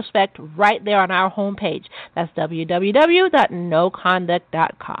Retrospect right there on our homepage. That's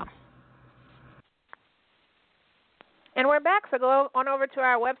www.noconduct.com. And we're back, so go on over to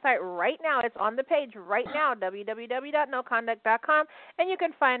our website right now. It's on the page right now, www.noconduct.com, and you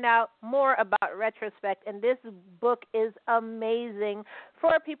can find out more about Retrospect. And this book is amazing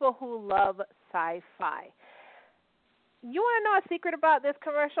for people who love sci-fi. You want to know a secret about this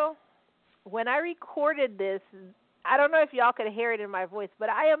commercial? When I recorded this, I don't know if y'all could hear it in my voice, but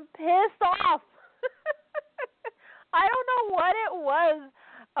I am pissed off. I don't know what it was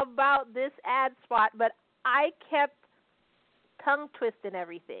about this ad spot, but I kept tongue twisting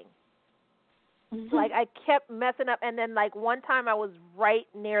everything. Like I kept messing up, and then like one time I was right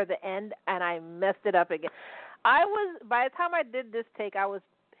near the end and I messed it up again. By the time I did this take, I was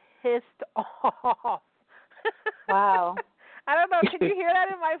pissed off. Wow. I don't know, can you hear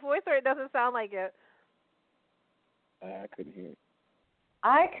that in my voice, or it doesn't sound like it? I couldn't hear it.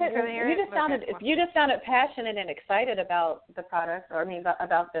 I couldn't hear it. You just sounded passionate and excited about the product, or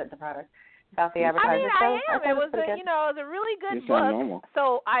about the product. About the advertising. I mean, I am. It was a really good book. Normal.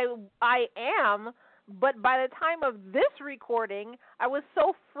 So I am, but by the time of this recording, I was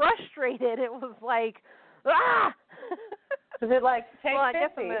so frustrated. It was like, ah. Was it like take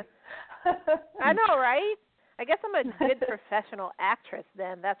 50? I know, right? I guess I'm a good professional actress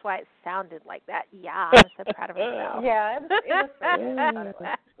then. That's why it sounded like that. Yeah, I'm so proud of myself. Yeah, it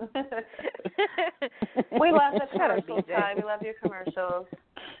was We love the commercials, Ty. We love your commercials.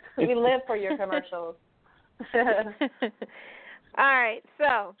 We live for your commercials. All right,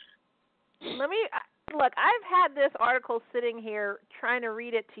 so look, I've had this article sitting here trying to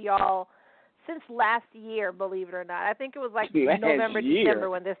read it to y'all since last year, believe it or not. I think it was like November, December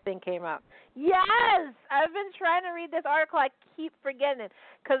when this thing came up. Yes! I've been trying to read this article. I keep forgetting it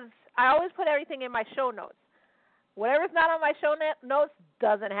because I always put everything in my show notes. Whatever's not on my show notes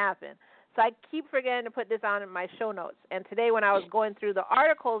doesn't happen. So I keep forgetting to put this on in my show notes. And today when I was going through the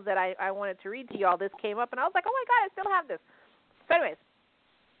articles that I wanted to read to y'all, this came up, and I was like, oh, my God, I still have this. So anyways,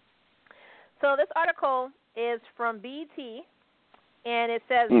 so this article is from BET, and it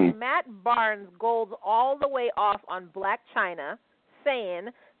says, Matt Barnes goes all the way off on Black China,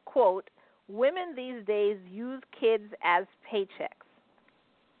 saying, quote, women these days use kids as paychecks.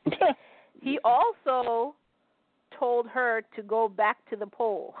 He also told her to go back to the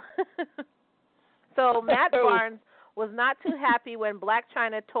poll. So Matt Barnes was not too happy when Black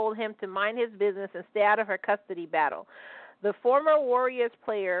China told him to mind his business and stay out of her custody battle. The former Warriors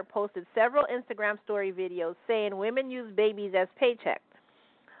player posted several Instagram story videos saying women use babies as paychecks.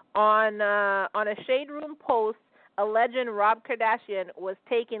 On a Shade Room post, a legend Rob Kardashian was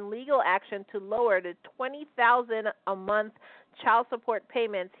taking legal action to lower the $20,000 a month child support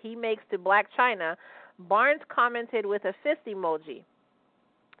payments he makes to Black China. Barnes commented with a fist emoji.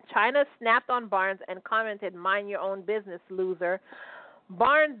 China snapped on Barnes and commented, mind your own business, loser.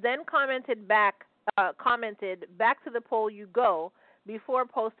 Barnes then commented, back to the poll you go, before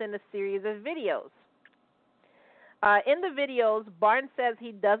posting a series of videos. In the videos, Barnes says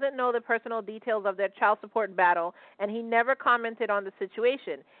he doesn't know the personal details of their child support battle, and he never commented on the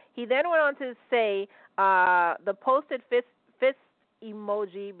situation. He then went on to say the posted fist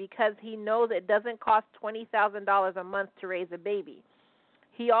emoji because he knows it doesn't cost $20,000 a month to raise a baby.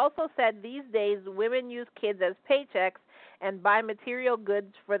 He also said these days women use kids as paychecks and buy material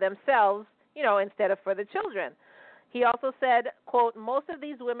goods for themselves, instead of for the children. He also said, quote, most of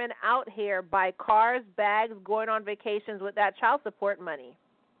these women out here buy cars, bags, going on vacations with that child support money,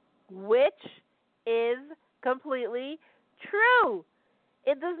 which is completely true.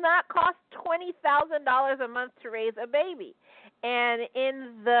 It does not cost $20,000 a month to raise a baby. And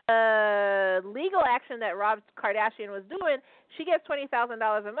in the legal action that Rob Kardashian was doing, she gets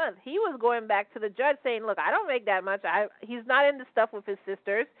 $20,000 a month. He was going back to the judge saying, look, I don't make that much. He's not into stuff with his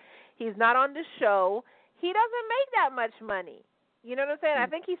sisters. He's not on the show. He doesn't make that much money. You know what I'm saying? I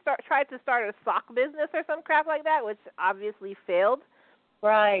think he tried to start a sock business or some crap like that, which obviously failed.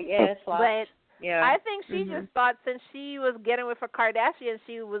 Right, yeah, it's But yeah. I think she just thought since she was getting with a Kardashian,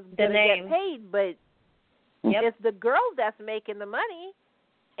 she was going to get paid. But it's the girl that's making the money,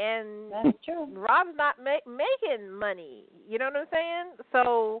 and that's true. Rob's not making money. You know what I'm saying?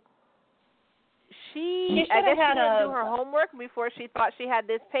 So I guess she didn't do her homework before she thought she had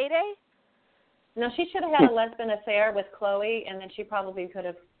this payday. No, she should have had a lesbian affair with Khloe, and then she probably could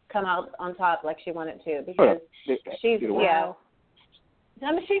have come out on top like she wanted to, because she's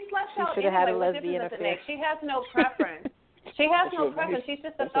I mean, she slept out anyway. Had a lesbian affair. She has no preference. She has no preference. She's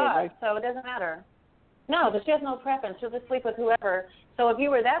just a thought, so it doesn't matter. No, but she has no preference. She'll just sleep with whoever. So if you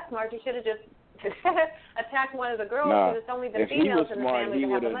were that smart, you should have just attacked one of the girls, because it's only the females in the family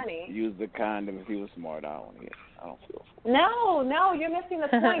that have the money. Use the condom if he was smart. I don't feel for him. No, you're missing the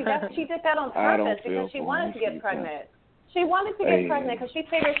point. She did that on purpose because she wanted to get pregnant. She wanted to get pregnant because she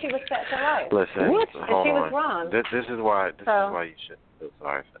figured she was set for life. Listen, and she was wrong. This is why you shouldn't feel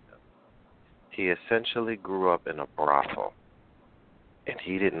sorry for him. He essentially grew up in a brothel, and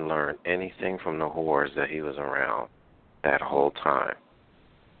he didn't learn anything from the whores that he was around that whole time.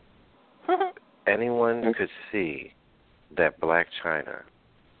 Anyone could see that Black China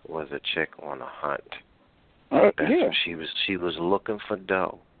was a chick on a hunt. She was looking for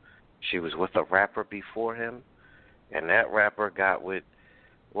dough. She was with a rapper before him, and that rapper got with,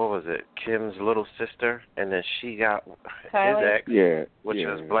 what was it, Kim's little sister, and then she got his ex, which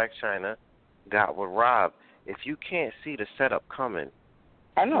was Black China, got with Rob. If you can't see the setup coming,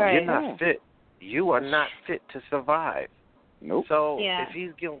 I know you're not fit. You are not fit to survive. Nope. So if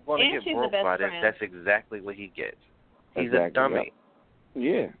he's going to get broke by this, that's exactly what he gets. He's a dummy.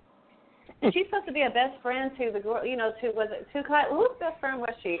 Yeah. She's supposed to be a best friend to the girl, whose best friend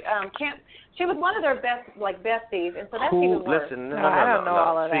was she? She was one of their besties, and so that's even worse. Listen, I don't know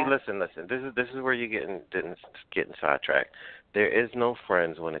all of that. See, listen. This is where you're getting sidetracked. There is no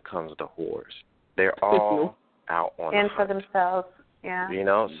friends when it comes to whores. They're all out on and the for hunt. themselves. Yeah. You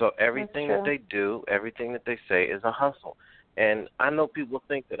know, so everything that they do, everything that they say is a hustle. And I know people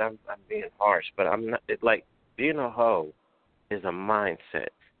think that I'm being harsh, but I'm not. Being a hoe is a mindset.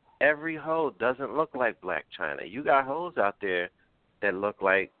 Every hoe doesn't look like Black China. You got hoes out there that look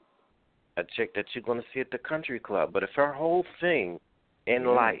like a chick that you're going to see at the country club. But if her whole thing in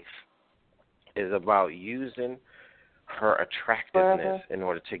life is about using her attractiveness in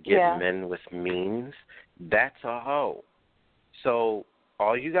order to get men with means, that's a hoe. So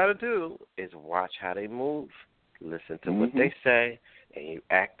all you got to do is watch how they move, listen to what they say, and you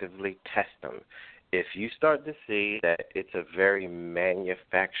actively test them. If you start to see that it's a very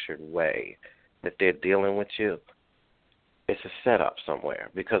manufactured way that they're dealing with you, it's a setup somewhere.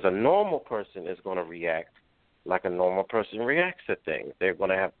 Because a normal person is going to react like a normal person reacts to things. They're going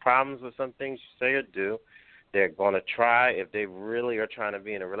to have problems with some things you say or do. They're going to try, if they really are trying to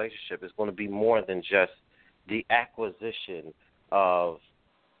be in a relationship, it's going to be more than just the acquisition of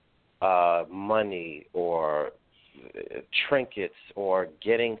money or trinkets or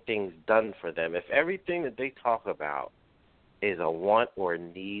getting things done for them. If everything that they talk about is a want or a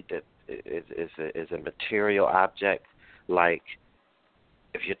need that is a material object, like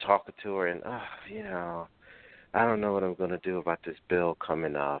if you're talking to her and, I don't know what I'm going to do about this bill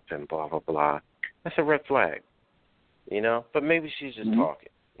coming up and blah, blah, blah, that's a red flag, But maybe she's just talking.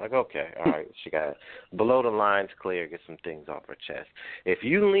 Like, okay, all right, she got below the line's clear, get some things off her chest. If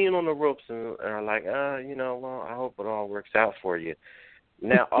you lean on the ropes and are like, well, I hope it all works out for you.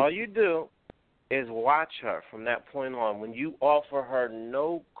 Now, all you do is watch her from that point on. When you offer her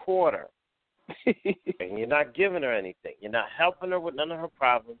no quarter and you're not giving her anything, you're not helping her with none of her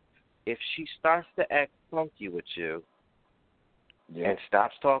problems, if she starts to act funky with you and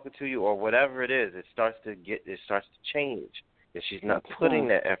stops talking to you or whatever it is, it starts to change. And she's not putting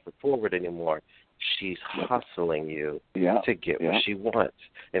that effort forward anymore. She's hustling you to get what she wants.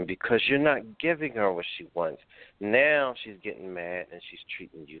 And because you're not giving her what she wants, now she's getting mad and she's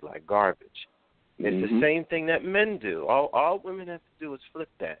treating you like garbage. It's the same thing that men do. All women have to do is flip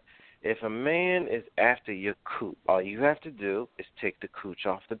that. If a man is after your coot, all you have to do is take the cooch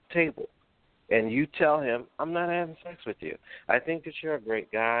off the table. and you tell him, I'm not having sex with you. I think that you're a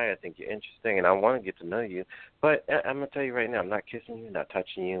great guy. I think you're interesting, and I want to get to know you. But I'm going to tell you right now, I'm not kissing you, not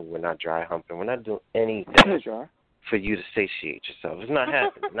touching you. We're not dry humping. We're not doing anything for you to satiate yourself. It's not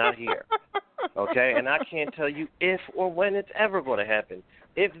happening, not here. Okay? And I can't tell you if or when it's ever going to happen.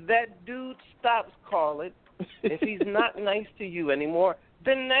 If that dude stops calling, if he's not nice to you anymore,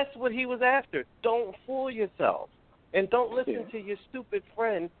 then that's what he was after. Don't fool yourself. And don't listen to your stupid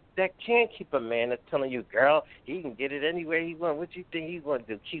friend that can't keep a man that's telling you, girl, he can get it anywhere he wants. What you think he's going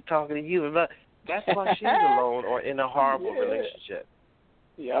to do? Keep talking to you? That's why she's alone or in a horrible relationship.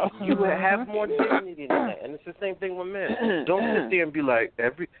 Yeah. You would have more dignity than that. And it's the same thing with men. Don't sit there and be like,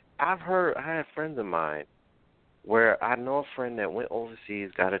 I have friends of mine where I know a friend that went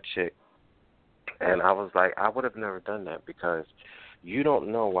overseas, got a chick, and I was like, I would have never done that because you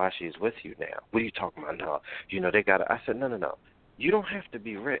don't know why she's with you now. What are you talking about now? They got I said, no. You don't have to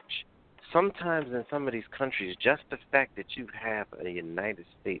be rich. Sometimes in some of these countries, just the fact that you have a United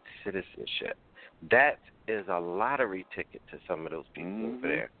States citizenship, that is a lottery ticket to some of those people over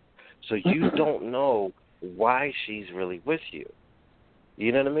there. So you don't know why she's really with you.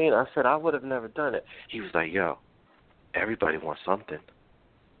 You know what I mean? I said, I would have never done it. He was like, yo, everybody wants something.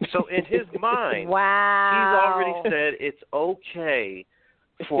 So in his mind, he's already said it's okay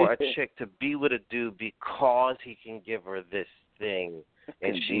for a chick to be with a dude because he can give her this thing,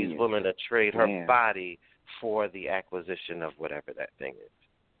 and she's willing to trade her body for the acquisition of whatever that thing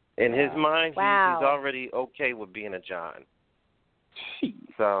is. In his mind, he's already okay with being a John.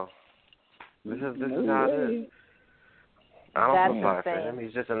 So this is how it is. I don't feel sorry for him.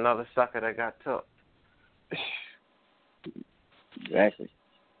 He's just another sucker that got took. Exactly.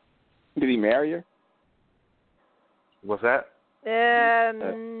 Did he marry her? What's that?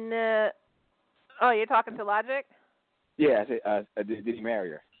 Oh, you're talking to Logic? Yeah, I said, did he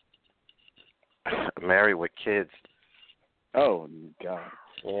marry her? Married with kids. Oh, God.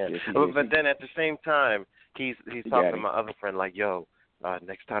 Yeah. But then at the same time, he's talking to my other friend like, yo,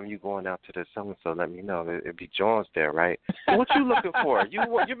 next time you going out to the so-and-so, let me know. It'd be Jones there, right? What you looking for?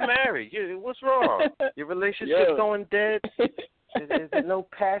 You're married. What's wrong? Your relationship going dead? Is there no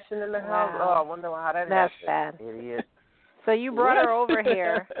passion in the house? Oh, I wonder how that That's happened. That's bad. Idiot. So you brought her over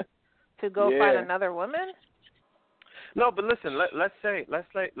here to go find another woman? No, but listen. Let's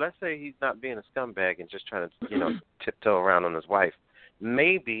say he's not being a scumbag and just trying to tiptoe around on his wife.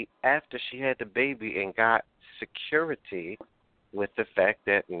 Maybe after she had the baby and got security with the fact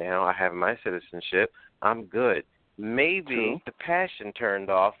that now I have my citizenship, I'm good. Maybe the passion turned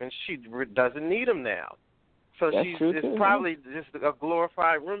off and she doesn't need him now. So it's probably just a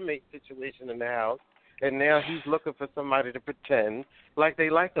glorified roommate situation in the house, and now he's looking for somebody to pretend like they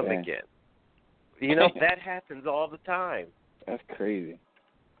like him again. That happens all the time. That's crazy.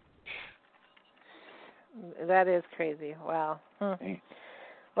 That is crazy. Wow.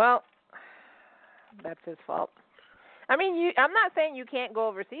 Well, that's his fault. I mean, I'm not saying you can't go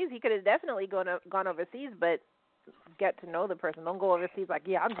overseas. He could have definitely gone overseas, but get to know the person. Don't go overseas like,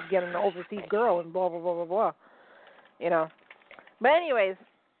 yeah, I'm just getting an overseas girl and blah, blah, blah, blah, blah. But anyways,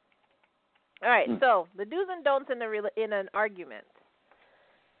 all right, so the do's and don'ts in an argument.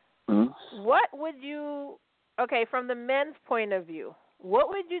 What would you, from the men's point of view, what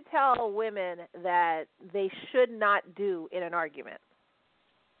would you tell women that they should not do in an argument?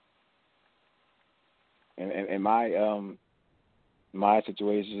 In my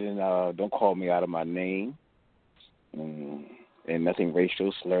situation, don't call me out of my name, and nothing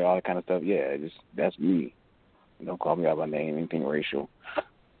racial, slur, all that kind of stuff. Yeah, that's me. Don't call me out of my name, anything racial.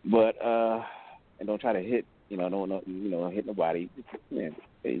 But and don't try to hit. Don't hit nobody. Yeah,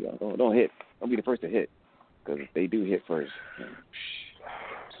 there you go. Don't hit. Don't be the first to hit, because if they do hit first, for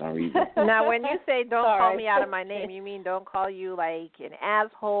some reason. Now, when you say don't call me out of my name, you mean don't call you like an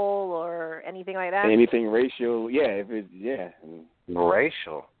asshole or anything like that? Anything racial, if it's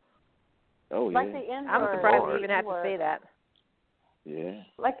racial. Oh yeah. Like the N-word. I'm surprised we even had to say that. Yeah.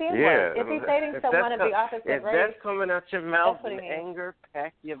 Like the N-word. If he's dating someone of the opposite race. If that's coming out your mouth in anger,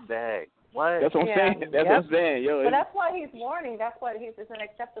 pack your bag. What? That's what I'm saying. That's what I'm saying. Yo, but that's why he's warning. That's why it's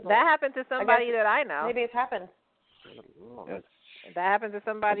unacceptable. That happened to somebody that I know. Maybe it's happened. That happened to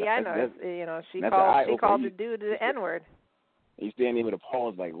somebody I know. She called the dude the N-word. He's standing with a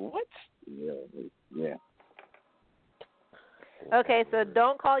pause like, what? Yeah. Okay, so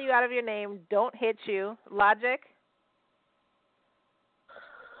don't call you out of your name. Don't hit you. Logic?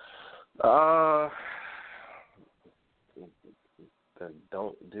 The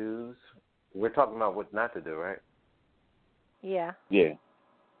don't do's. We're talking about what not to do, right? Yeah. Yeah.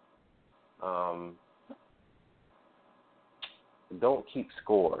 Don't keep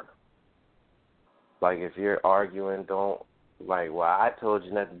score. Like, if you're arguing, don't, like, well, I told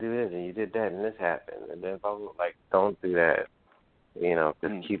you not to do this, and you did that, and this happened. And then, like, don't do that. You know,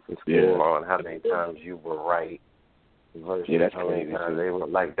 just keep the score on how many times you were right versus how many times they were.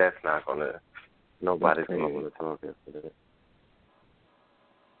 Like, that's not going to, nobody's going to want to talk after that.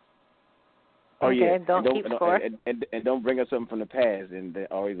 Oh, okay, don't keep score. And don't bring up something from the past and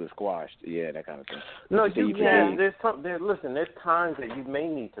that always was squashed. Yeah, that kind of thing. No, you can. Listen, there's times that you may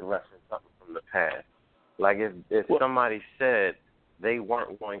need to reference something from the past. Like if somebody said they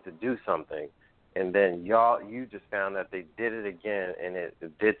weren't going to do something, and then you just found that they did it again and it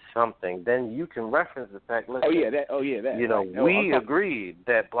did something, then you can reference the fact. Listen, that. You know, we agreed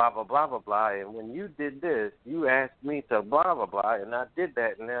that blah blah blah blah blah, and when you did this, you asked me to blah blah blah, and I did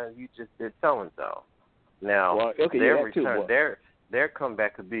that, and now you just did so and so. Now their return, their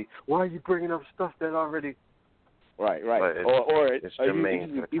comeback could be, why are you bringing up stuff that already? Right. It's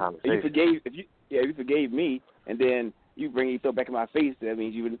germane to the conversation. If you forgave me, and then you bring yourself back in my face, that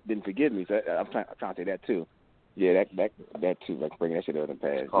means you didn't forgive me. So I'm trying to say that too. Yeah, that too. Like bringing that shit out of the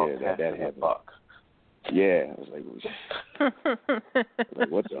past. Yeah, that happened. Yeah, I was like,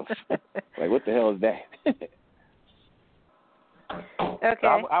 what the hell is that? Okay. So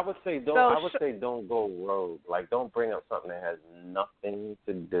I would say don't go rogue. Like, don't bring up something that has nothing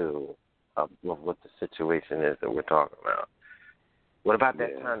to do with what the situation is that we're talking about. What about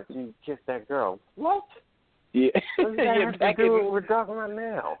that time that you kissed that girl? What? Yeah. What does that have to do with what we're talking about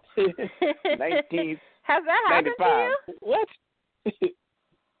now? 1995. Has that happened to you? What?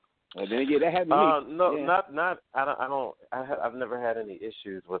 Well, then again, that happened to me. No, not. I've never had any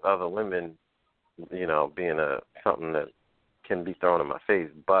issues with other women, you know, being something that can be thrown in my face.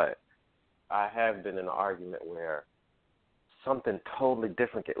 But I have been in an argument where something totally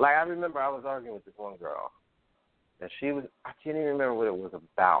different. Like, I remember I was arguing with this one girl, and I can't even remember what it was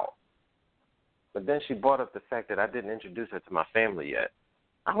about. But then she brought up the fact that I didn't introduce her to my family yet.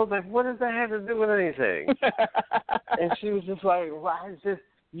 I was like, what does that have to do with anything? And she was just like, why is this?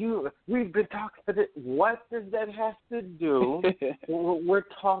 We've been talking for this. What does that have to do with what we're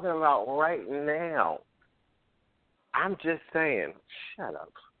talking about right now? I'm just saying, shut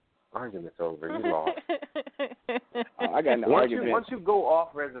up. Argument's over. You lost. I got an argument. Once you go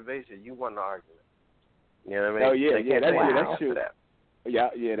off reservation, you won the argument. You know what I mean? Oh, yeah, that's true. Yeah,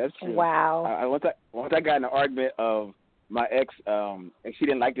 that's true. Wow. Once I got in an argument of my ex, and she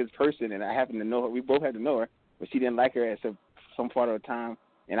didn't like this person, and I happened to know her. We both had to know her, but she didn't like her at some part of the time.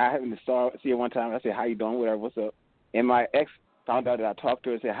 And I happened to see her one time. And I said, "How you doing? Whatever, what's up?" And my ex found out that I talked to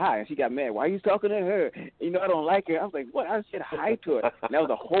her and said hi, and she got mad. Why are you talking to her? You know, I don't like her. I was like, what? I said hi to her. And that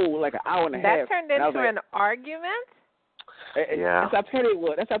was a whole an hour and a half. That turned into an argument? Yeah. That's how petty it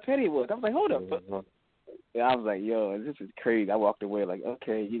was. I was like, hold up. Mm-hmm. Yeah, I was like, yo, this is crazy. I walked away like,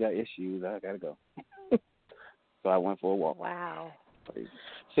 okay, you got issues. I got to go. So I went for a walk. Wow.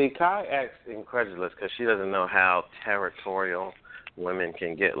 See, Kai acts incredulous because she doesn't know how territorial women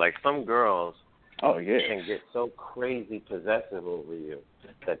can get. Like, some girls can get so crazy possessive over you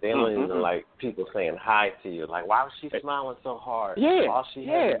that they don't even like people saying hi to you. Like, why was she smiling so hard? Yeah. All she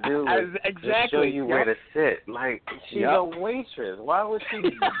had to do was just show you where to sit. Like, she's a waitress. Why would she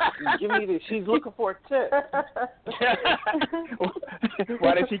give me this? She's looking for a tip.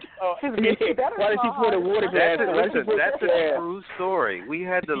 Why did she pour the water glass? That's a true story. We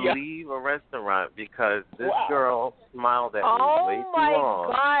had to leave a restaurant because this girl smiled at me way too long. Oh,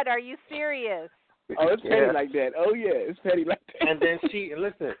 my God. Are you serious? Oh, it's petty like that. Oh, yeah, it's petty like that. And then she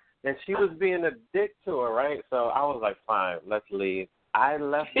was being a dick to her, right? So I was like, fine, let's leave. I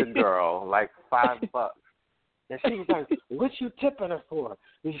left the girl like $5. And she was like, what you tipping her for?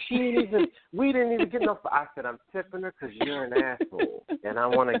 We didn't even get no. I said, I'm tipping her because you're an asshole. And I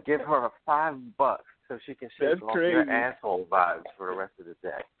want to give her $5 so she can shake off your asshole vibes for the rest of the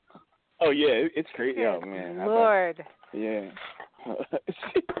day. Oh, yeah, it's crazy. Oh, man. Lord. Yeah.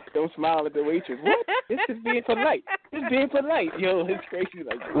 Don't smile at the waitress. What? It's just being polite. Yo, it's crazy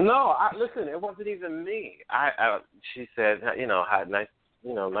like that. No, listen, it wasn't even me. She said, hi, nice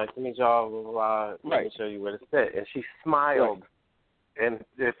to meet y'all, blah, blah, blah. Let me show you where to sit. And she smiled. Right. And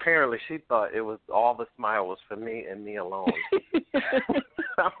apparently she thought it was all the smile was for me and me alone.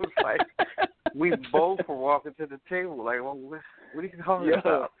 I was like, we both were walking to the table like, well, what are you talking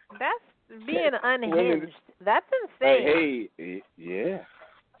about? That's being unhinged. That's insane. Hey, yeah.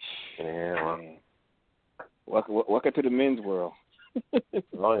 Yeah. Welcome to the men's world.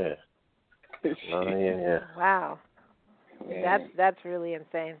 Oh, yeah. Wow. Yeah. That's really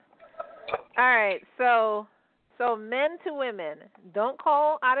insane. All right, so men to women, don't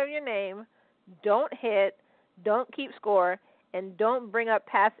call out of your name, don't hit, don't keep score, and don't bring up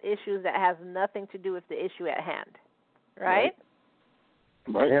past issues that has nothing to do with the issue at hand. Right?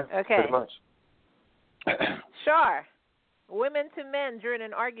 Right. Yeah, okay. pretty much. Char, women to men during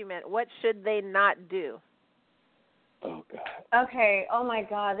an argument, what should they not do? Oh, God. Okay. Oh, my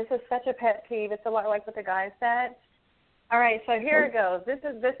God. This is such a pet peeve. It's a lot like what the guy said. All right, so here it goes. This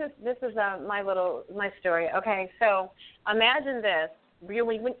is my story. Okay, so imagine this.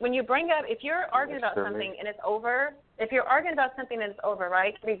 When you bring up, if you're arguing about something and it's over,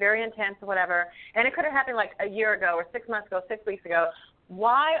 right? It can be very intense or whatever, and it could have happened like a year ago or 6 months ago, 6 weeks ago.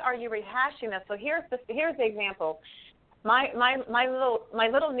 Why are you rehashing this? So here's the example. My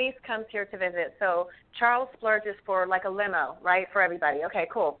little niece comes here to visit, so Charles splurges for like a limo, right, for everybody. Okay,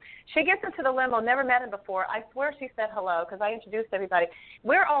 cool. She gets into the limo, never met him before. I swear she said hello because I introduced everybody.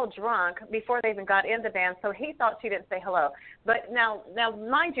 We're all drunk before they even got in the van, so he thought she didn't say hello. But now,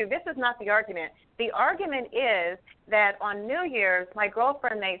 mind you, this is not the argument. The argument is that on New Year's, my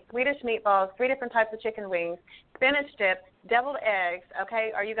girlfriend made Swedish meatballs, 3 different types of chicken wings, spinach dip, deviled eggs,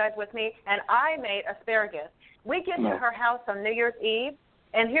 okay, are you guys with me? And I made asparagus. We get to her house on New Year's Eve,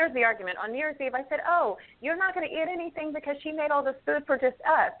 and here's the argument. On New Year's Eve, I said, oh, you're not going to eat anything because she made all this food for just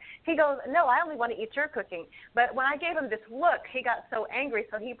us. He goes, no, I only want to eat your cooking. But when I gave him this look, he got so angry,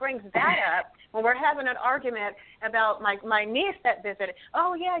 so he brings that up when we're having an argument about my niece that visited.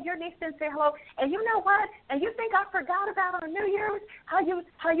 Oh, yeah, your niece didn't say hello. And you know what? And you think I forgot about on New Year's how you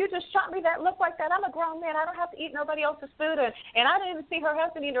just shot me that look like that? I'm a grown man. I don't have to eat nobody else's food, and I didn't even see her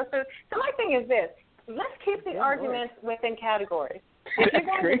husband eat her food. So my thing is this. Let's keep the arguments within categories. If you're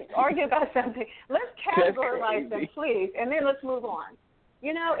going to argue about something, let's categorize them, please, and then let's move on.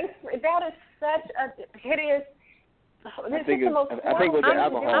 You know, that is such a hideous. I think it was the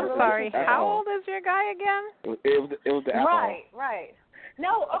alcohol. I'm sorry. How old is your guy again? It was the alcohol. Right.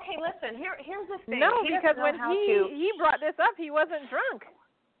 No, okay, listen. Here's the thing. No, because when he brought this up, he wasn't drunk.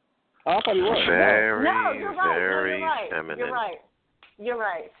 Oh, I thought he was. Very feminine. You're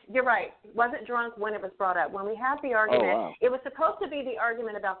right. Wasn't drunk when it was brought up. When we had the argument, It was supposed to be the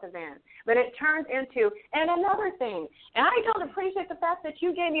argument about the van, but it turned into, and another thing, and I don't appreciate the fact that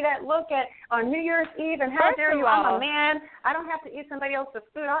you gave me that look at on New Year's Eve, and how dare you, I'm a man, I don't have to eat somebody else's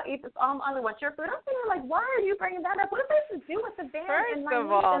food, I'll eat this, I only want your food. I'm thinking, like, why are you bringing that up? What does this do with the van and my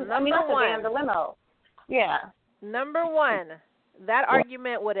niece the limo? Yeah. Number one, that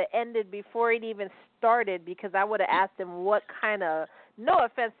argument would have ended before it even started because I would have asked him what kind of, no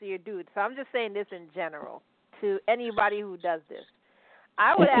offense to your dude, so I'm just saying this in general to anybody who does this.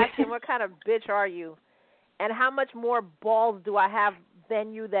 I would ask him, what kind of bitch are you, and how much more balls do I have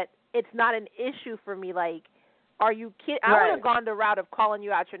than you that it's not an issue for me? Like, are you kidding? I would have gone the route of calling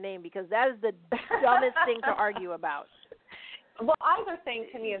you out your name because that is the dumbest thing to argue about. Well, either thing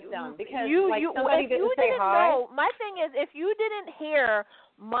to me is dumb because somebody didn't say hi. Know, my thing is, if you didn't hear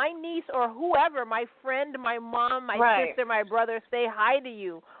my niece or whoever, my friend, my mom, my sister, my brother say hi to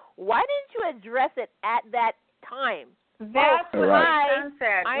you, why didn't you address it at that time? That's what my son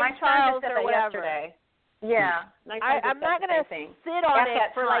said. My son just said that yesterday. Yeah. I'm not going to sit on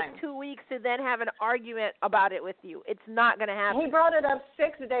it for like 2 weeks to then have an argument about it with you. It's not going to happen. He brought it up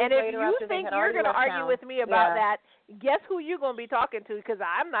 6 days later. And if you think you're going to argue with me about that, guess who you're going to be talking to? Because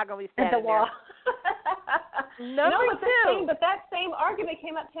I'm not going to be standing there. Number two. But that same argument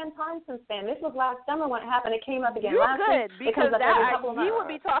came up 10 times since then. This was last summer when it happened. It came up again last week. Because he would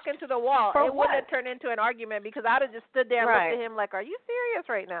be talking to the wall. It wouldn't have turned into an argument because I'd have just stood there and looked at him like, are you serious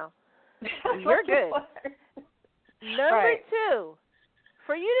right now? You're good. Number two,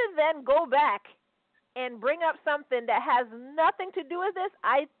 for you to then go back and bring up something that has nothing to do with this,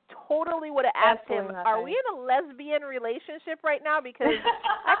 I totally would have asked him, are we in a lesbian relationship right now? Because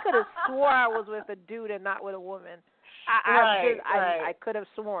I could have swore I was with a dude and not with a woman. I could have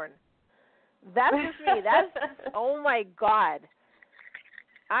sworn. That's just me. Oh, my God.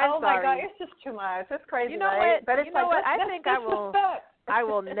 I'm sorry. My God, it's just too much. It's crazy, you know right? What? But it's I think I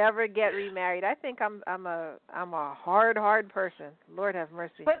will never get remarried. I think I'm a hard person. Lord have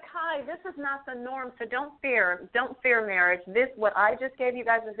mercy. But Kai, this is not the norm, so don't fear marriage. This, what I just gave you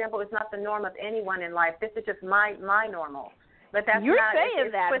guys an example, is not the norm of anyone in life. This is just my normal. But that's You're not, saying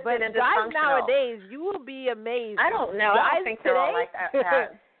it's that, but guys nowadays, you will be amazed. I don't know. I don't think they're all like that.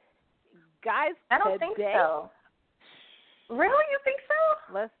 Guys, I don't think so. Really, you think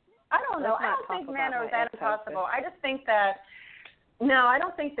so? I don't know. I don't think men are that impossible. I just think that. No, I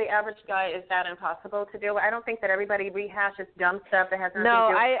don't think the average guy is that impossible to deal with. I don't think that everybody rehashes dumb stuff that has nothing to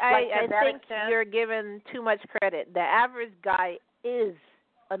do with it. I think you're giving too much credit. The average guy is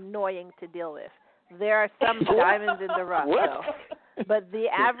annoying to deal with. There are some diamonds in the rough, though. But the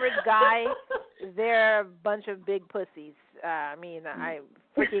average guy, they're a bunch of big pussies. I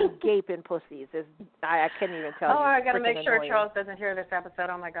freaking gape in pussies. I can't even tell you. Oh, I got to make sure annoying. Charles doesn't hear this episode.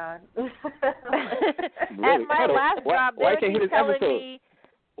 Oh, my God. At my last job, they would be telling me.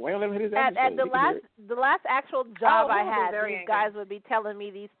 Why don't let him hit his at episode? the last actual job I had, these angry. Guys would be telling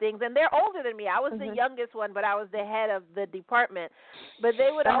me these things, and they're older than me. I was the youngest one, but I was the head of the department. But they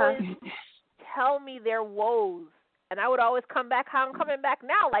would always tell me their woes, and I would always come back. How I'm coming back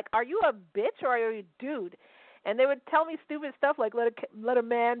now? Like, are you a bitch or are you a dude? And they would tell me stupid stuff like let a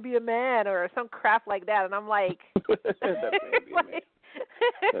man be a man or some crap like that, and I'm like. But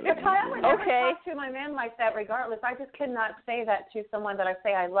I would never talk to my man like that regardless. I just could not say that to someone that I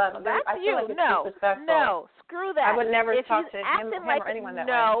say I love. That's I feel like it's disrespectful. No, screw that. I would never talk to him like or anyone that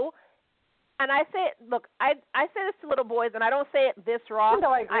way. way. And I say, look, I say this to little boys, and I don't say it this raw.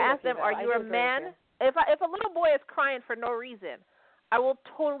 I ask them, are you a man? If a little boy is crying for no reason, I will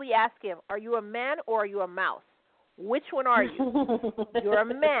totally ask him, are you a man or are you a mouse? Which one are you? You're a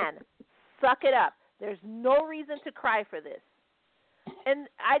man. Suck it up. There's no reason to cry for this. And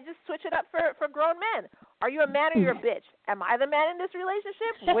I just switch it up for grown men. Are you a man or you're a bitch? Am I the man in this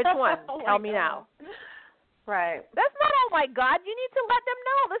relationship? Which one? Tell me now. Right. That's not, oh my God. You need to let them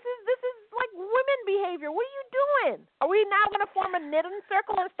know. This is like women behavior. What are you doing? Are we now going to form a knitting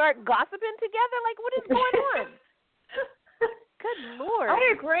circle and start gossiping together? Like, what is going on? Good Lord.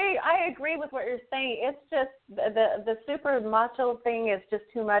 I agree with what you're saying. It's just the super macho thing is just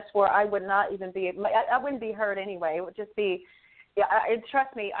too much where I would not even be, I wouldn't be heard anyway. It would just be,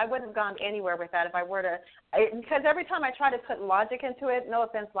 trust me, I wouldn't have gone anywhere with that if I were to, because every time I try to put logic into it, no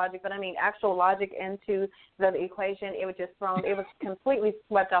offense logic, but I mean actual logic into the equation, it was completely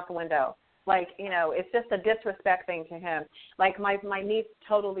swept out the window. Like, it's just a disrespect thing to him. Like, my niece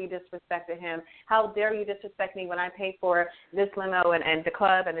totally disrespected him. How dare you disrespect me when I paid for this limo and the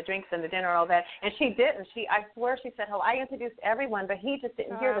club and the drinks and the dinner and all that? And she didn't. I swear she said, I introduced everyone, but he just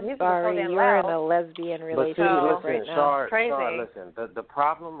didn't hear the music was so damn you're loud. in a lesbian relationship right now. Char, crazy. Char, listen, the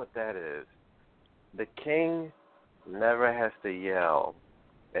problem with that is the king never has to yell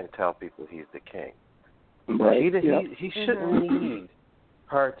and tell people he's the king. Right. He shouldn't need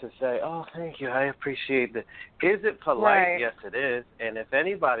her to say, oh, thank you, I appreciate that. Is it polite? Right. Yes, it is. And if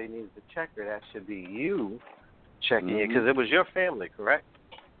anybody needs to check her, that should be you checking it, because it was your family, correct?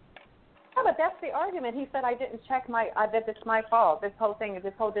 Yeah, but that's the argument. He said I didn't check that it's my fault. This whole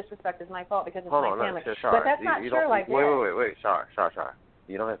disrespect is my fault because it's my family. No, Char, but that's not true like that. Wait, Char.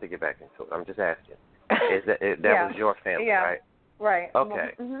 You don't have to get back into it. I'm just asking. That was your family, right? Right.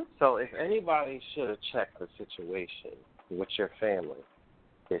 Okay. Mm-hmm. So if anybody should have checked the situation with your family,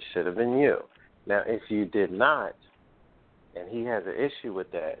 it should have been you. Now, if you did not, and he has an issue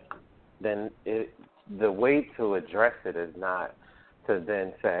with that, then the way to address it is not to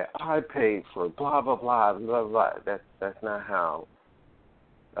then say, I paid for blah, blah, blah, blah, blah. That's not how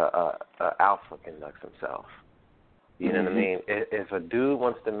alpha conducts himself. You know what I mean? If a dude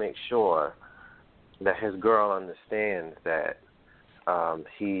wants to make sure that his girl understands that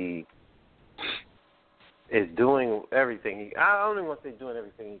he is doing everything. I don't even want to say doing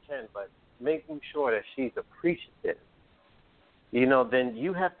everything he can, but making sure that she's appreciative. Then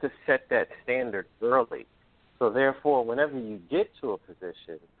you have to set that standard early. So therefore, whenever you get to a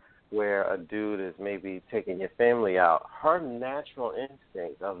position where a dude is maybe taking your family out, her natural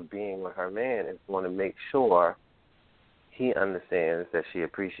instinct of being with her man is going to make sure he understands that she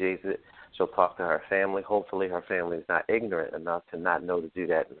appreciates it. She'll talk to her family. Hopefully her family is not ignorant enough to not know to do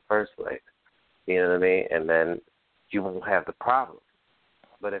that in the first place. You know what I mean? And then you won't have the problem.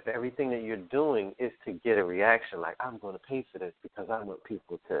 But if everything that you're doing is to get a reaction like, I'm going to pay for this because I want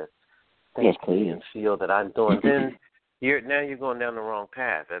people to think and feel that I'm doing, then you're going down the wrong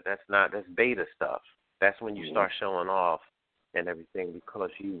path. That's beta stuff. That's when you start showing off and everything because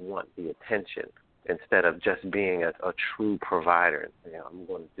you want the attention instead of just being a true provider and saying, I'm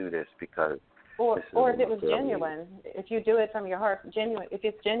going to do this because Or if it was genuine, if you do it from your heart, genuine. If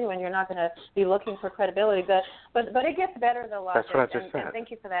it's genuine, you're not going to be looking for credibility. But it gets better though. That's what I just said. And thank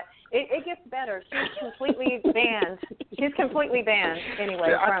you for that. It gets better. She's completely banned. She's completely banned anyway.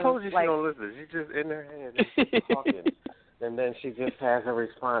 Yeah, I told you she don't listen. She's just in her head and she's talking, and then she just has a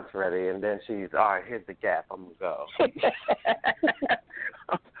response ready, and then she's all right. Here's the gap. I'm gonna go.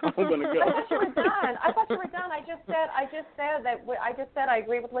 I'm gonna go. I thought you were done. I just said I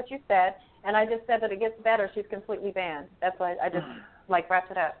agree with what you said, and I just said that it gets better. She's completely banned. That's why I just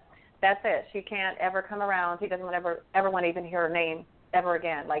wrapped it up. That's it. She can't ever come around. He doesn't ever want to even hear her name ever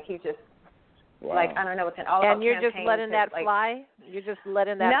again. Like he just I don't know what's in all. And you're just letting that fly. You're just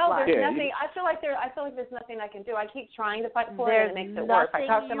letting that fly. No, there's nothing. I feel like there's nothing I can do. I keep trying to fight for it, and it makes it worse. I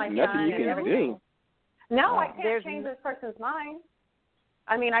talk to my son and everything. No, I can't change this person's mind.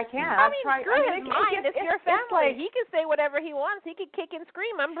 I mean, I can't. I mean, screw his mind. It's your family. He can say whatever he wants. He can kick and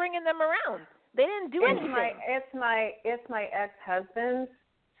scream. I'm bringing them around. They didn't do anything. It's my ex-husband's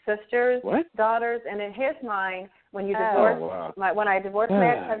sister's daughters, and in his mind, when you divorce, when I divorced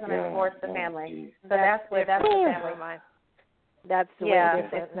my ex-husband, I divorced the family. So that's the family mind. That's the way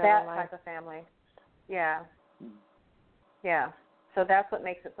it's that type of family. Yeah. Yeah. So that's what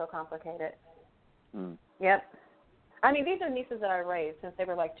makes it so complicated. Yep. I mean, these are nieces that I raised since they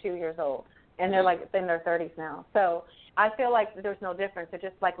were like 2 years old, and they're like in their 30s now. So I feel like there's no difference. They're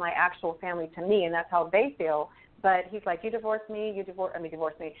just like my actual family to me, and that's how they feel. But he's like, you divorced me, you divorced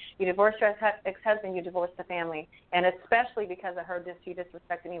your ex-husband, you divorced the family. And especially because of her, she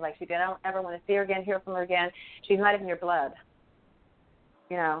disrespected me like she did. I don't ever want to see her again, hear from her again. She's not even your blood.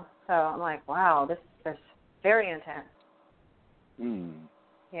 You know, so I'm like, wow, this is very intense.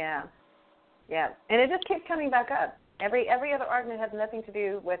 Yeah. Yeah. And it just keeps coming back up. Every other argument has nothing to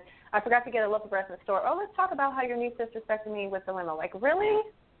do with, I forgot to get a loaf of bread in the store. Oh, let's talk about how your niece disrespected me with the limo. Like, really?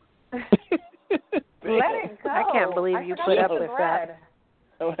 Let it go. I can't believe you put up with that.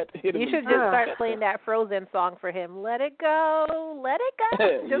 You should just start playing that Frozen song for him. Let it go, let it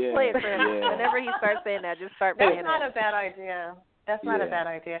go. Just play it for him. Whenever he starts saying that, just start playing it. That's not a bad idea. That's not a bad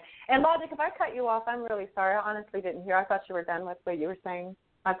idea. And Logic, if I cut you off, I'm really sorry. I honestly didn't hear. I thought you were done with what you were saying.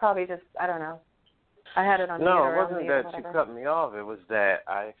 I probably just, I don't know. I had it on mute. No, it wasn't that she cut me off. It was that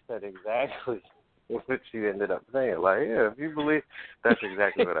I said exactly what she ended up saying. Like, yeah, if you believe, that's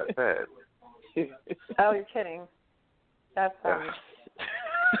exactly what I said. Oh, you're kidding. That's funny.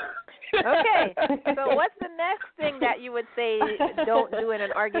 Okay, so what's the next thing that you would say don't do in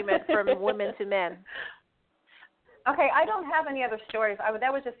an argument from women to men? Okay, I don't have any other stories.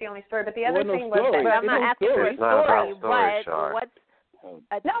 That was just the only story. But the other thing was that I'm not asking for a story, but what's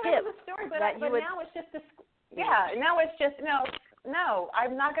a tip it was a story, but now it's just now it's just no.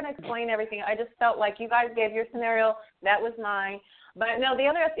 I'm not going to explain everything. I just felt like you guys gave your scenario. That was mine. But no, the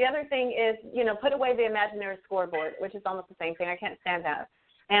other thing is, put away the imaginary scoreboard, which is almost the same thing. I can't stand that.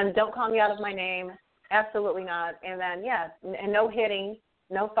 And don't call me out of my name. Absolutely not. And then and no hitting,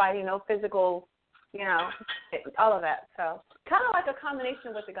 no fighting, no physical. All of that. So kind of like a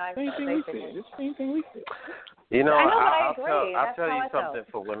combination with the guys. Same thing we said. I'll tell you something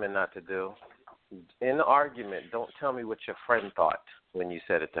for women not to do. In the argument, don't tell me what your friend thought when you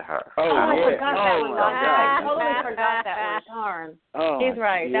said it to her. I forgot that one. I totally forgot that one. Darn. He's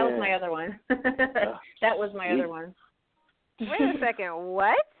right. Yeah. That was my other one. That was my other one. Wait a second.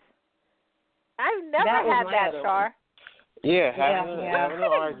 What? I've never had that, Char. Yeah, having an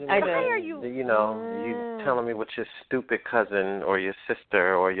argument. You telling me what your stupid cousin or your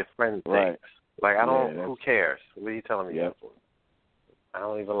sister or your friend thinks. Like, I don't, who cares? What are you telling me that for? I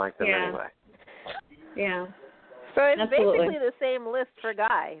don't even like them anyway. Yeah. So it's basically the same list for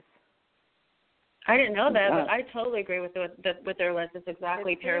guys. I didn't know that, but I totally agree with their list. It's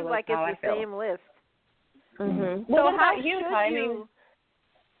exactly parallel like how I feel. It's the same list. Mm-hmm. Well, what about you, Ty?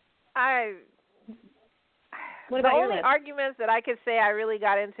 The only arguments that I could say I really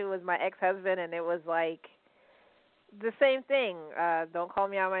got into was my ex-husband, and it was like the same thing. Don't call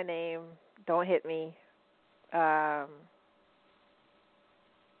me out my name. Don't hit me.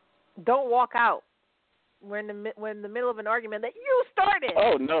 Don't walk out. We're in the middle of an argument that you started.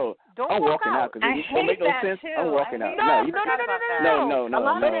 Oh, no. I'm walking out because it don't make no sense. Too. I'm walking out. No. You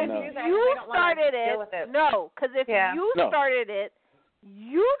started it. No, because if you started it,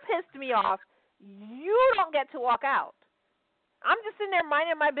 you pissed me off. You don't get to walk out. I'm just sitting there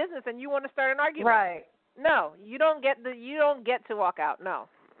minding my business, and you want to start an argument. Right. No, you don't get to walk out. No.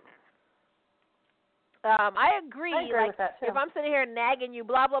 I agree like, with that too. If I'm sitting here nagging you,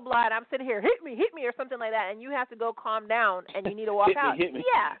 blah, blah, blah, and I'm sitting here, hit me, or something like that, and you have to go calm down, and you need to walk out. Hit me.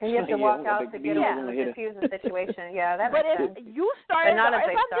 Yeah. And you have to walk out to get over the confusing situation. Yeah, that makes sense. But if you started, if I'm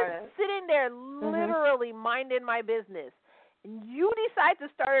just sitting there literally minding my business, and you decide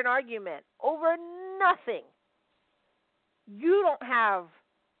to start an argument over nothing, you don't have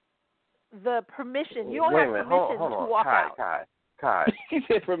the permission. You don't have permission to walk out. Kai, he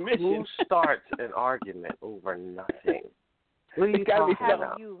said permission. Who starts an argument over nothing? What are you talking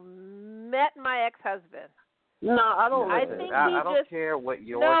about? You met my ex-husband. No, I don't. I think I don't care what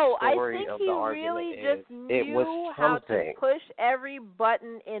your story of the argument really is. Just knew how to push every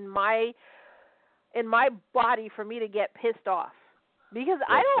button in my body for me to get pissed off. Because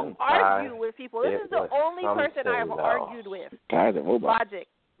I don't argue with people. This is the only person I've argued with.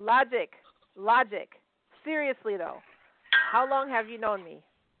 Logic. Seriously, though. How long have you known me?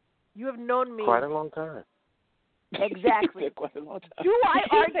 You have known me. Quite a long time. Exactly. Quite a long time. Do I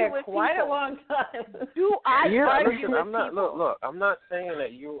argue with quite people? a long time. Do I argue with I'm not, people? Look, I'm not saying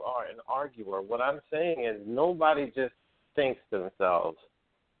that you are an arguer. What I'm saying is nobody just thinks to themselves,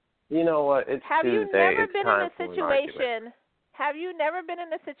 you know what, it's Have Tuesday, you never it's been time in a for an situation? argument. Have you never been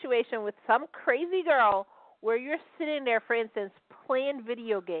in a situation with some crazy girl where you're sitting there, for instance, playing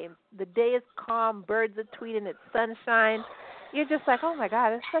video games? The day is calm, birds are tweeting, it's sunshine. You're just like, oh my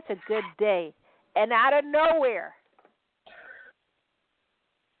God, it's such a good day. And out of nowhere.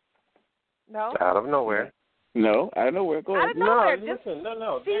 No? Out of nowhere. No, I don't know where it goes. Out of nowhere. No, listen,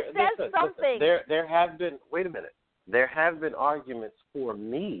 no. She says something. There have been, wait a minute, there have been arguments for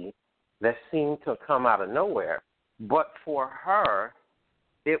me that seem to come out of nowhere. But for her,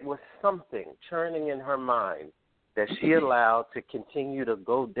 it was something churning in her mind that she allowed to continue to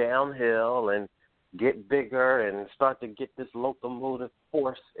go downhill and get bigger and start to get this locomotive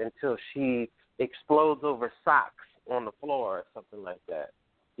force until she explodes over socks on the floor or something like that.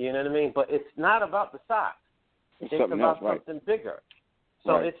 You know what I mean? But it's not about the socks. It's about something bigger.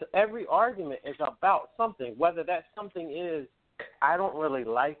 So it's every argument is about something, whether that something is, I don't really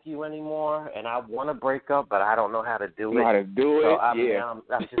like you anymore and I want to break up, but I don't know how to do it. I'm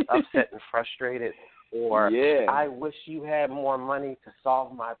just upset and frustrated. Or I wish you had more money to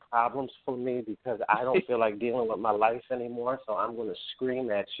solve my problems for me because I don't feel like dealing with my life anymore, so I'm going to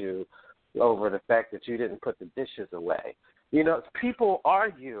scream at you over the fact that you didn't put the dishes away. You know, people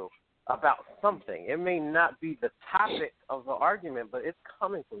argue about something. It may not be the topic of the argument, but it's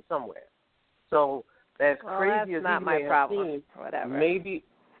coming from somewhere. So as crazy as not you my may problem. have seen, Whatever. maybe.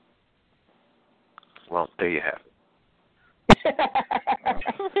 Well, there you have it.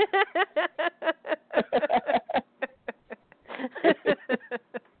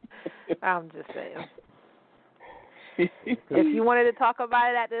 I'm just saying. If you wanted to talk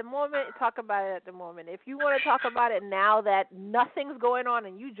about it at the moment, talk about it at the moment. If you want to talk about it now that nothing's going on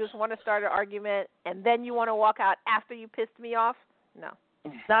and you just want to start an argument and then you want to walk out after you pissed me off, no.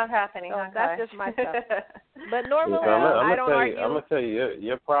 Not happening. So that's just my stuff. But normally, I don't argue. I'm going to tell you,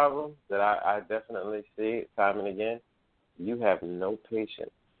 your problem that I definitely see time and again, you have no patience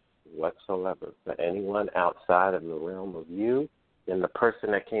whatsoever for anyone outside of the realm of you and the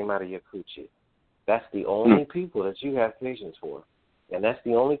person that came out of your coochie. That's the only people that you have patience for. And that's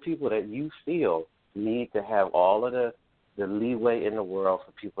the only people that you feel need to have all of the leeway in the world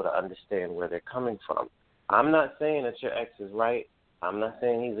for people to understand where they're coming from. I'm not saying that your ex is right. I'm not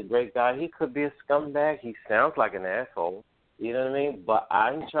saying he's a great guy. He could be a scumbag. He sounds like an asshole. You know what I mean? But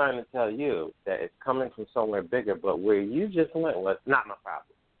I'm trying to tell you that it's coming from somewhere bigger. But where you just went was not my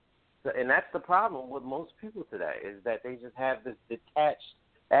problem. So, and that's the problem with most people today is that they just have this detached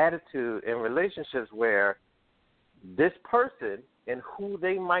attitude in relationships where this person and who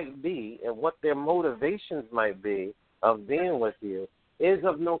they might be and what their motivations might be of being with you is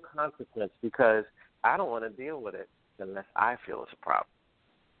of no consequence because I don't want to deal with it unless I feel it's a problem.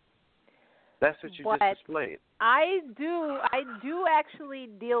 That's what you just displayed. I do actually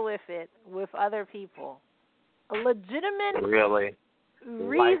deal with it with other people. A legitimate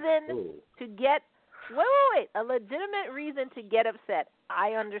reason to get a legitimate reason to get upset.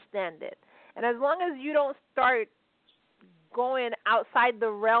 I understand it. And as long as you don't start going outside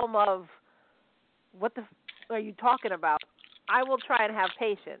the realm of what the are you talking about, I will try and have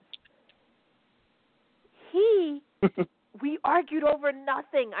patience. We argued over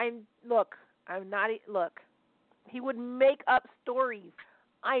nothing. He would make up stories.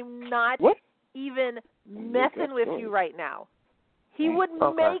 I'm not even messing with you right now. He would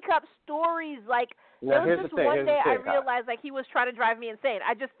make up stories like there was just one day I realized like he was trying to drive me insane.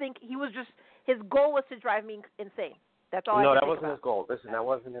 I just think his goal was to drive me insane. That's all. No, that wasn't his goal. Listen, that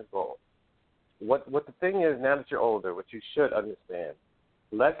wasn't his goal. What the thing is, now that you're older, what you should understand.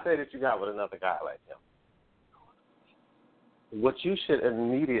 Let's say that you got with another guy like him. What you should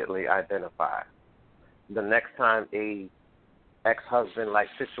immediately identify the next time a ex-husband-like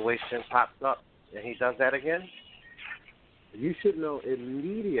situation pops up and he does that again, you should know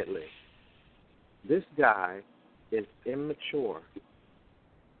immediately this guy is immature.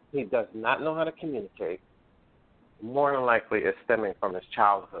 He does not know how to communicate. More than likely it's stemming from his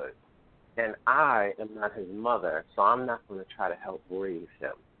childhood. And I am not his mother, so I'm not going to try to help raise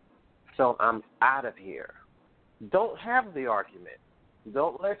him. So I'm out of here. Don't have the argument.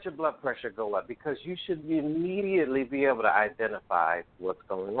 Don't let your blood pressure go up because you should immediately be able to identify what's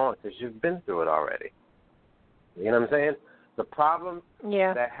going on because you've been through it already. You know what I'm saying? The problem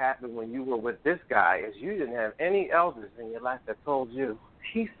that happened when you were with this guy is you didn't have any elders in your life that told you,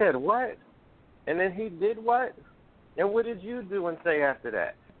 he said what? And then he did what? And what did you do and say after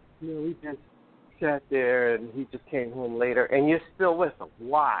that? You know, sat there and he just came home later, and you're still with him.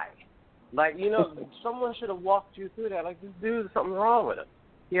 Why? Like, someone should have walked you through that. Like, this dude, something wrong with him.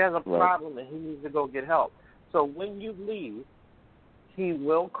 He has a problem and he needs to go get help. So when you leave, he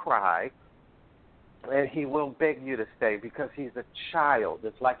will cry and he will beg you to stay because he's a child.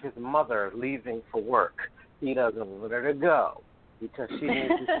 It's like his mother leaving for work. He doesn't want her to go because she needs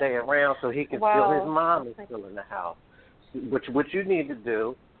to stay around so he can feel his mom is still in the house. What you need to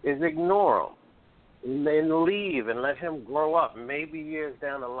do is ignore him. And then leave and let him grow up. Maybe years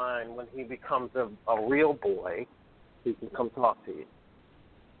down the line when he becomes a real boy, he can come talk to you.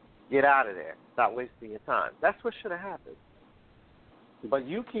 Get out of there. Stop wasting your time. That's what should have happened. But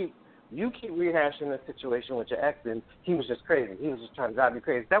you keep rehashing the situation with your ex, and he was just crazy. He was just trying to drive you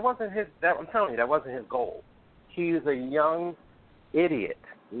crazy. That wasn't his. I'm telling you, that wasn't his goal. He's a young idiot.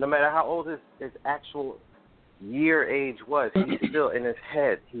 No matter how old his actual year age was, he's still in his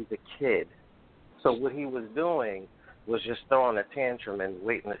head. He's a kid. So what he was doing was just throwing a tantrum and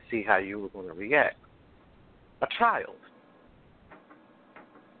waiting to see how you were going to react. A child.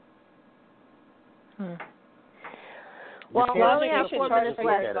 Well, we only have 4 minutes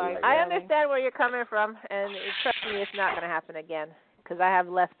left. I understand where you're coming from, and trust me, it's not going to happen again because I have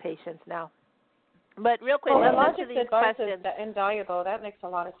less patience now. But real quick, let's get to these questions. Is invaluable. That makes a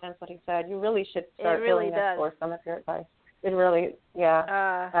lot of sense what he said. You really should start doing this for some of your advice. It really,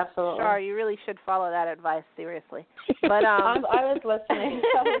 absolutely. Char, you really should follow that advice seriously. But I was listening.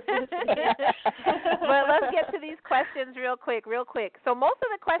 But let's get to these questions real quick. So most of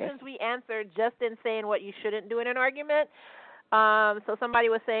the questions we answered just in saying what you shouldn't do in an argument. So somebody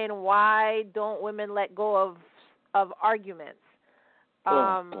was saying, why don't women let go of arguments?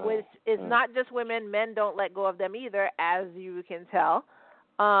 Which is not just women. Men don't let go of them either, as you can tell.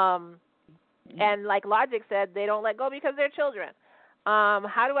 And like Logic said, they don't let go because they're children.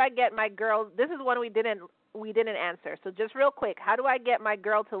 How do I get my girl? This is one we didn't answer. So just real quick, how do I get my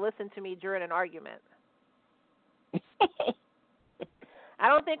girl to listen to me during an argument? I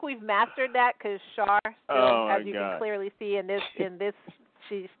don't think we've mastered that because Char still, as you can clearly see in this,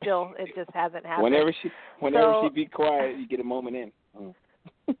 she still, it just hasn't happened. Whenever she be quiet, you get a moment in.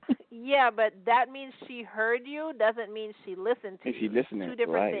 Yeah, but that means she heard you. Doesn't mean she listened to you. If she listening, two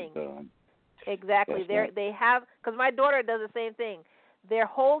different things. Exactly. Right. They have, because my daughter does the same thing. They're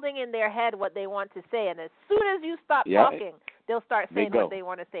holding in their head what they want to say, and as soon as you stop talking, they'll start saying what they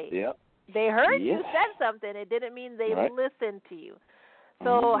want to say. Yep. They heard you said something. It didn't mean they listened to you.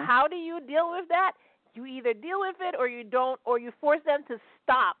 So how do you deal with that? You either deal with it or you don't, or you force them to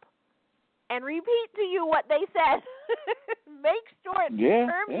stop and repeat to you what they said. Make sure it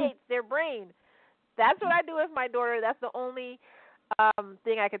permeates their brain. That's what I do with my daughter. That's the only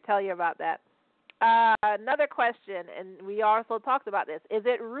thing I could tell you about that. Another question, and we also talked about this. Is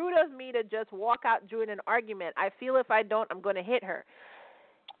it rude of me to just walk out during an argument? I feel if I don't, I'm going to hit her.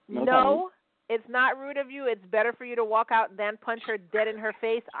 No, it's not rude of you. It's better for you to walk out than punch her dead in her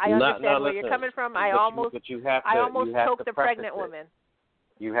face. I understand where you're coming from. I almost choked a pregnant woman.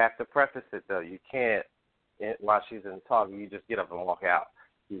 You have to preface it, though. You can't, while she's in talk, you just get up and walk out.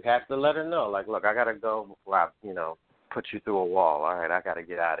 You have to let her know, like, look, I got to go before I, put you through a wall. All right, I got to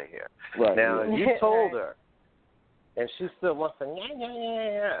get out of here. Right. Now, if you told her, and she still wants to,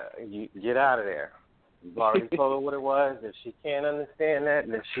 you get out of there. You've already told her what it was. If she can't understand that,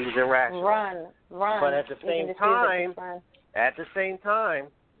 then she's irrational. Run. But at the same time,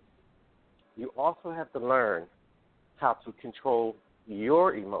 you also have to learn how to control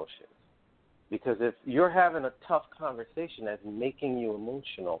your emotions. Because if you're having a tough conversation that's making you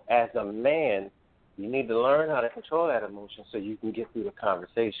emotional, as a man, you need to learn how to control that emotion so you can get through the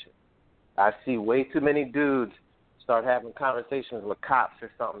conversation. I see way too many dudes start having conversations with cops or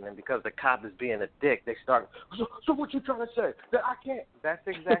something, and because the cop is being a dick, they start, so what you trying to say? That I can't. That's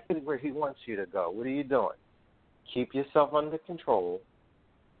exactly where he wants you to go. What are you doing? Keep yourself under control.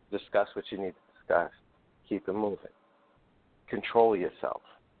 Discuss what you need to discuss. Keep it moving. Control yourself.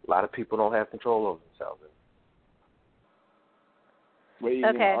 A lot of people don't have control over themselves. Well, you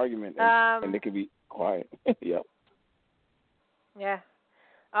in an argument, and they can be quiet. Yep. Yeah.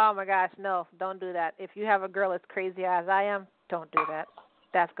 Oh, my gosh, no, don't do that. If you have a girl as crazy as I am, don't do that.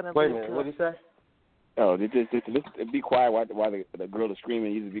 That's going to Wait a minute, what did you say? Oh, just be quiet while the girl is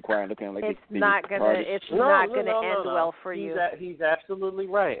screaming. You just be quiet and looking at like it's not gonna end well for you. He's absolutely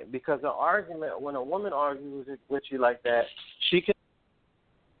right, because an argument, when a woman argues with you like that, she can.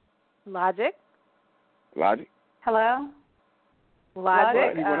 Logic. Hello.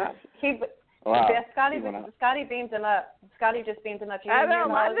 Logic. Scotty beamed him up. Scotty just beamed him up. I know.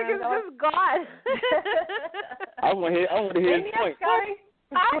 Logic is just gone. I want to hear his point. Scotty.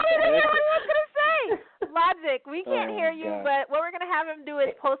 I want to hear what he was going to say. Logic, we can't hear you, but what we're going to have him do is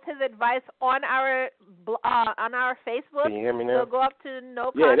post his advice on our Facebook. Can you hear me now? He'll go up to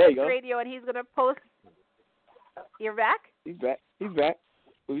No Context Radio, and he's going to post. You're back? He's back.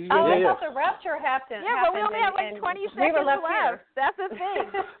 I thought the rapture happened. Yeah, but we only have like 20 seconds left. That's the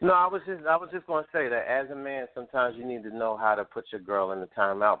thing. No, I was just going to say that as a man, sometimes you need to know how to put your girl in the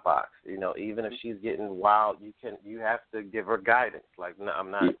timeout box. You know, even if she's getting wild, you have to give her guidance. Like, no,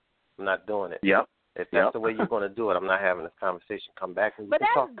 I'm not doing it. Yep. If that's the way you're going to do it, I'm not having this conversation. Come back and but you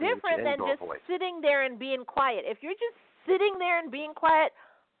can that's talk to me different than just sitting there and being quiet. If you're just sitting there and being quiet,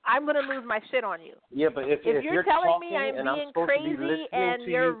 I'm going to lose my shit on you. Yeah, but if you're telling me I'm being crazy and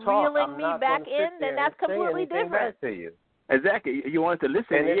you're reeling me back in, then that's completely different. To you. Exactly. You want to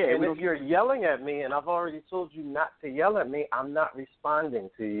listen. And if you're yelling at me, and I've already told you not to yell at me, I'm not responding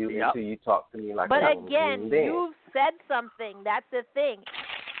to you until you talk to me like that. But again, you've said something. That's the thing.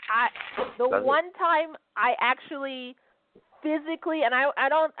 One time I actually physically, and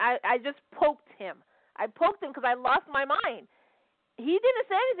I just poked him. I poked him because I lost my mind. He didn't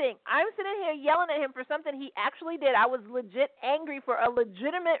say anything. I'm sitting here yelling at him for something he actually did. I was legit angry for a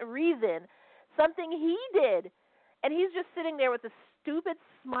legitimate reason, something he did. And he's just sitting there with a stupid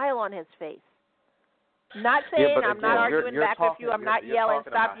smile on his face. Not saying, I'm not arguing back with you, I'm not yelling,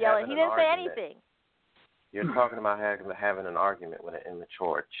 stop yelling. He didn't say anything. You're talking about having an argument with an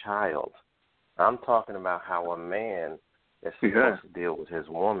immature child. I'm talking about how a man is supposed to deal with his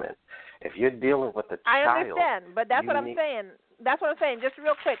woman. If you're dealing with a child... I understand, but that's what I'm saying. That's what I'm saying. Just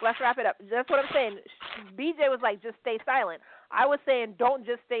real quick, let's wrap it up. That's what I'm saying. BJ was like, just stay silent. I was saying, don't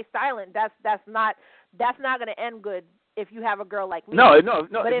just stay silent. That's not going to end good if you have a girl like me. No.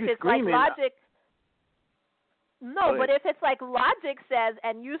 But if it's like logic, but if it's like logic says,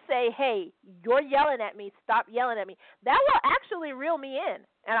 and you say, hey, you're yelling at me, stop yelling at me, that will actually reel me in,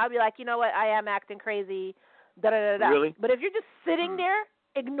 and I'll be like, you know what, I am acting crazy. Da da da da. Really? But if you're just sitting there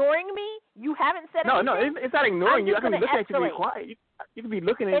ignoring me, you haven't said anything. No, it's not ignoring you. I can be looking escalate. at you, be quiet. You can be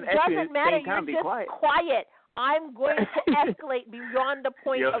looking at you. It doesn't matter. You're just quiet. I'm going to escalate beyond the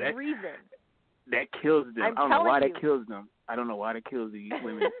point of reason. That kills them. I don't know why that kills them. I don't know why that kills these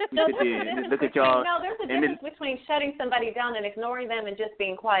women. We sit there and just look at y'all. No, there's a difference between shutting somebody down and ignoring them and just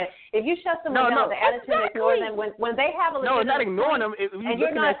being quiet. If you shut someone down with the attitude to ignore them when they have a legitimate not ignoring them. If you're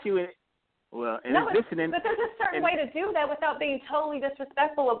looking at you listening. But there's a certain way to do that without being totally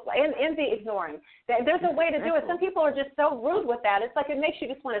disrespectful and the ignoring. There's a way to do it. Some people are just so rude with that. It's like it makes you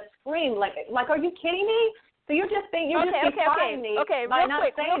just want to scream. Like, are you kidding me? So you're just defying me by not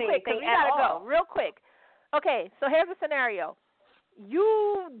saying anything at all. Real quick. Okay, so here's a scenario.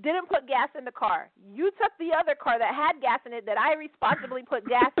 You didn't put gas in the car. You took the other car that had gas in it that I responsibly put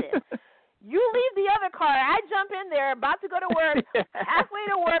gas in. You leave the other car. I jump in there, about to go to work. Halfway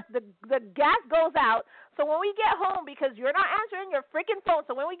to work, the gas goes out. So when we get home, because you're not answering your freaking phone,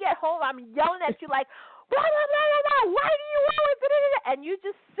 so when we get home, I'm yelling at you like, blah, blah, blah, blah, blah. Why do you always do that? And you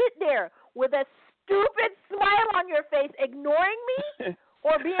just sit there with a stupid smile on your face, ignoring me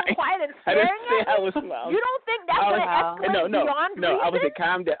or being quiet and staring at me. You don't think that's going to escalate beyond reason? I was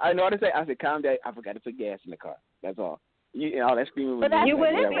calm down. I know what to say. I said, calm down. I forgot to put gas in the car. That's all. All that screaming was you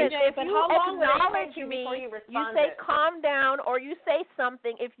wouldn't be. If you acknowledge me, you say calm down, or you say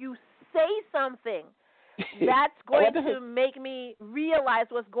something. If you say something, that's going to make me realize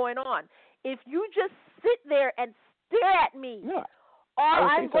what's going on. If you just sit there and stare at me, all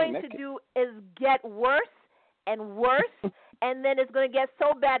I'm going to do is get worse and worse, and then it's going to get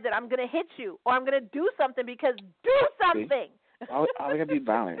so bad that I'm going to hit you, or I'm going to do something because do something. I gotta be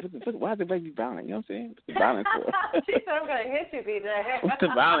violent. Why is it like be violent? You know what I'm saying? What's the violence for? She said, I'm gonna hit you, BJ. What's the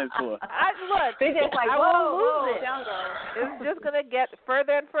violence for? Look, BJ's like, whoa, down girl. It's just gonna get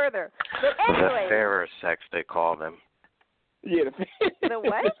further and further. But anyway, the fairer sex they call them. Yeah, the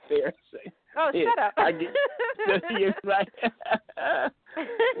what? Fairer sex. Oh, shut up. You're right.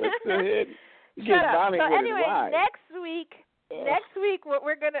 Let's go ahead. Shut up. So anyway, next week, what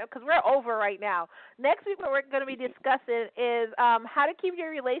we're gonna, because we're over right now. Next week, what we're gonna be discussing is how to keep your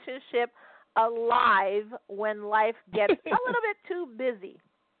relationship alive when life gets a little bit too busy.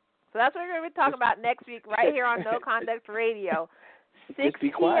 So that's what we're gonna be talking about next week, right here on No Context Radio, 6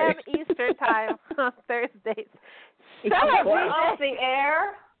 p.m. Eastern Time on Thursdays. We're off the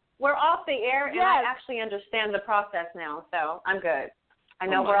air. We're off the air, and I actually understand the process now, so I'm good. I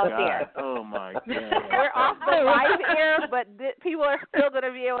know we're off the air. Oh, my God. We're off the live air, but people are still going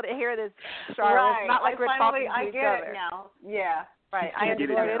to be able to hear this, Char. Right. It's not like we're talking to each other. I get it now. Yeah, right. I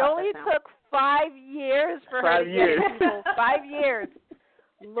understand it only took 5 years for her to get it. 5 years.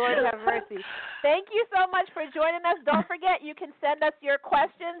 Lord have mercy. Thank you so much for joining us. Don't forget, you can send us your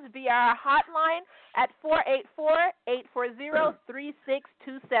questions via our hotline at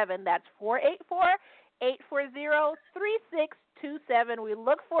 484-840-3627. That's 484-840-3627. We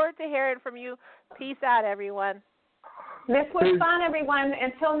look forward to hearing from you. Peace out, everyone. This was fun, everyone.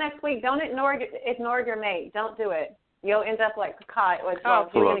 Until next week, don't ignore your mate. Don't do it. You'll end up like Kai. You're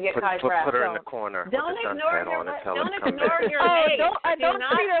going to get Kai's wrath. Put her in the corner. Don't ignore your mate. Don't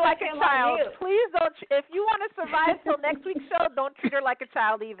treat her like a child. Please don't. If you want to survive till next week's show, don't treat her like a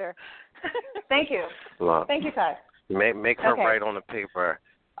child either. Thank you. Look, thank you, Kai. Make her write on the paper,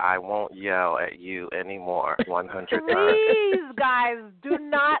 I won't yell at you anymore 100 times. Please, guys, do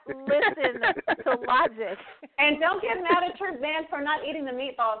not listen to logic. And don't get mad at your man for not eating the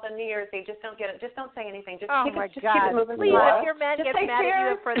meatballs on New Year's Eve. Just don't get it. Just don't say anything. Just keep it moving. Please, if your man gets mad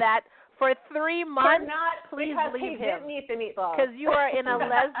at you for that for 3 months, please leave him. Didn't eat the meatballs. Because you are in a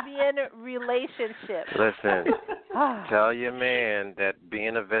lesbian relationship. Listen, tell your man that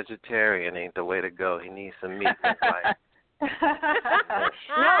being a vegetarian ain't the way to go. He needs some meat in his life.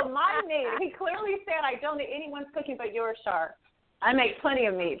 No, my meat. He clearly said I don't eat anyone's cooking but yours, Char. I make plenty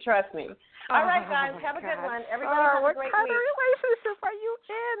of meat, trust me. All right, guys, have a good one. Everybody have a great week. What kind of relationship are you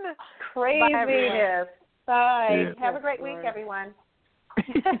in? Craziness. Bye. Have a great week, everyone.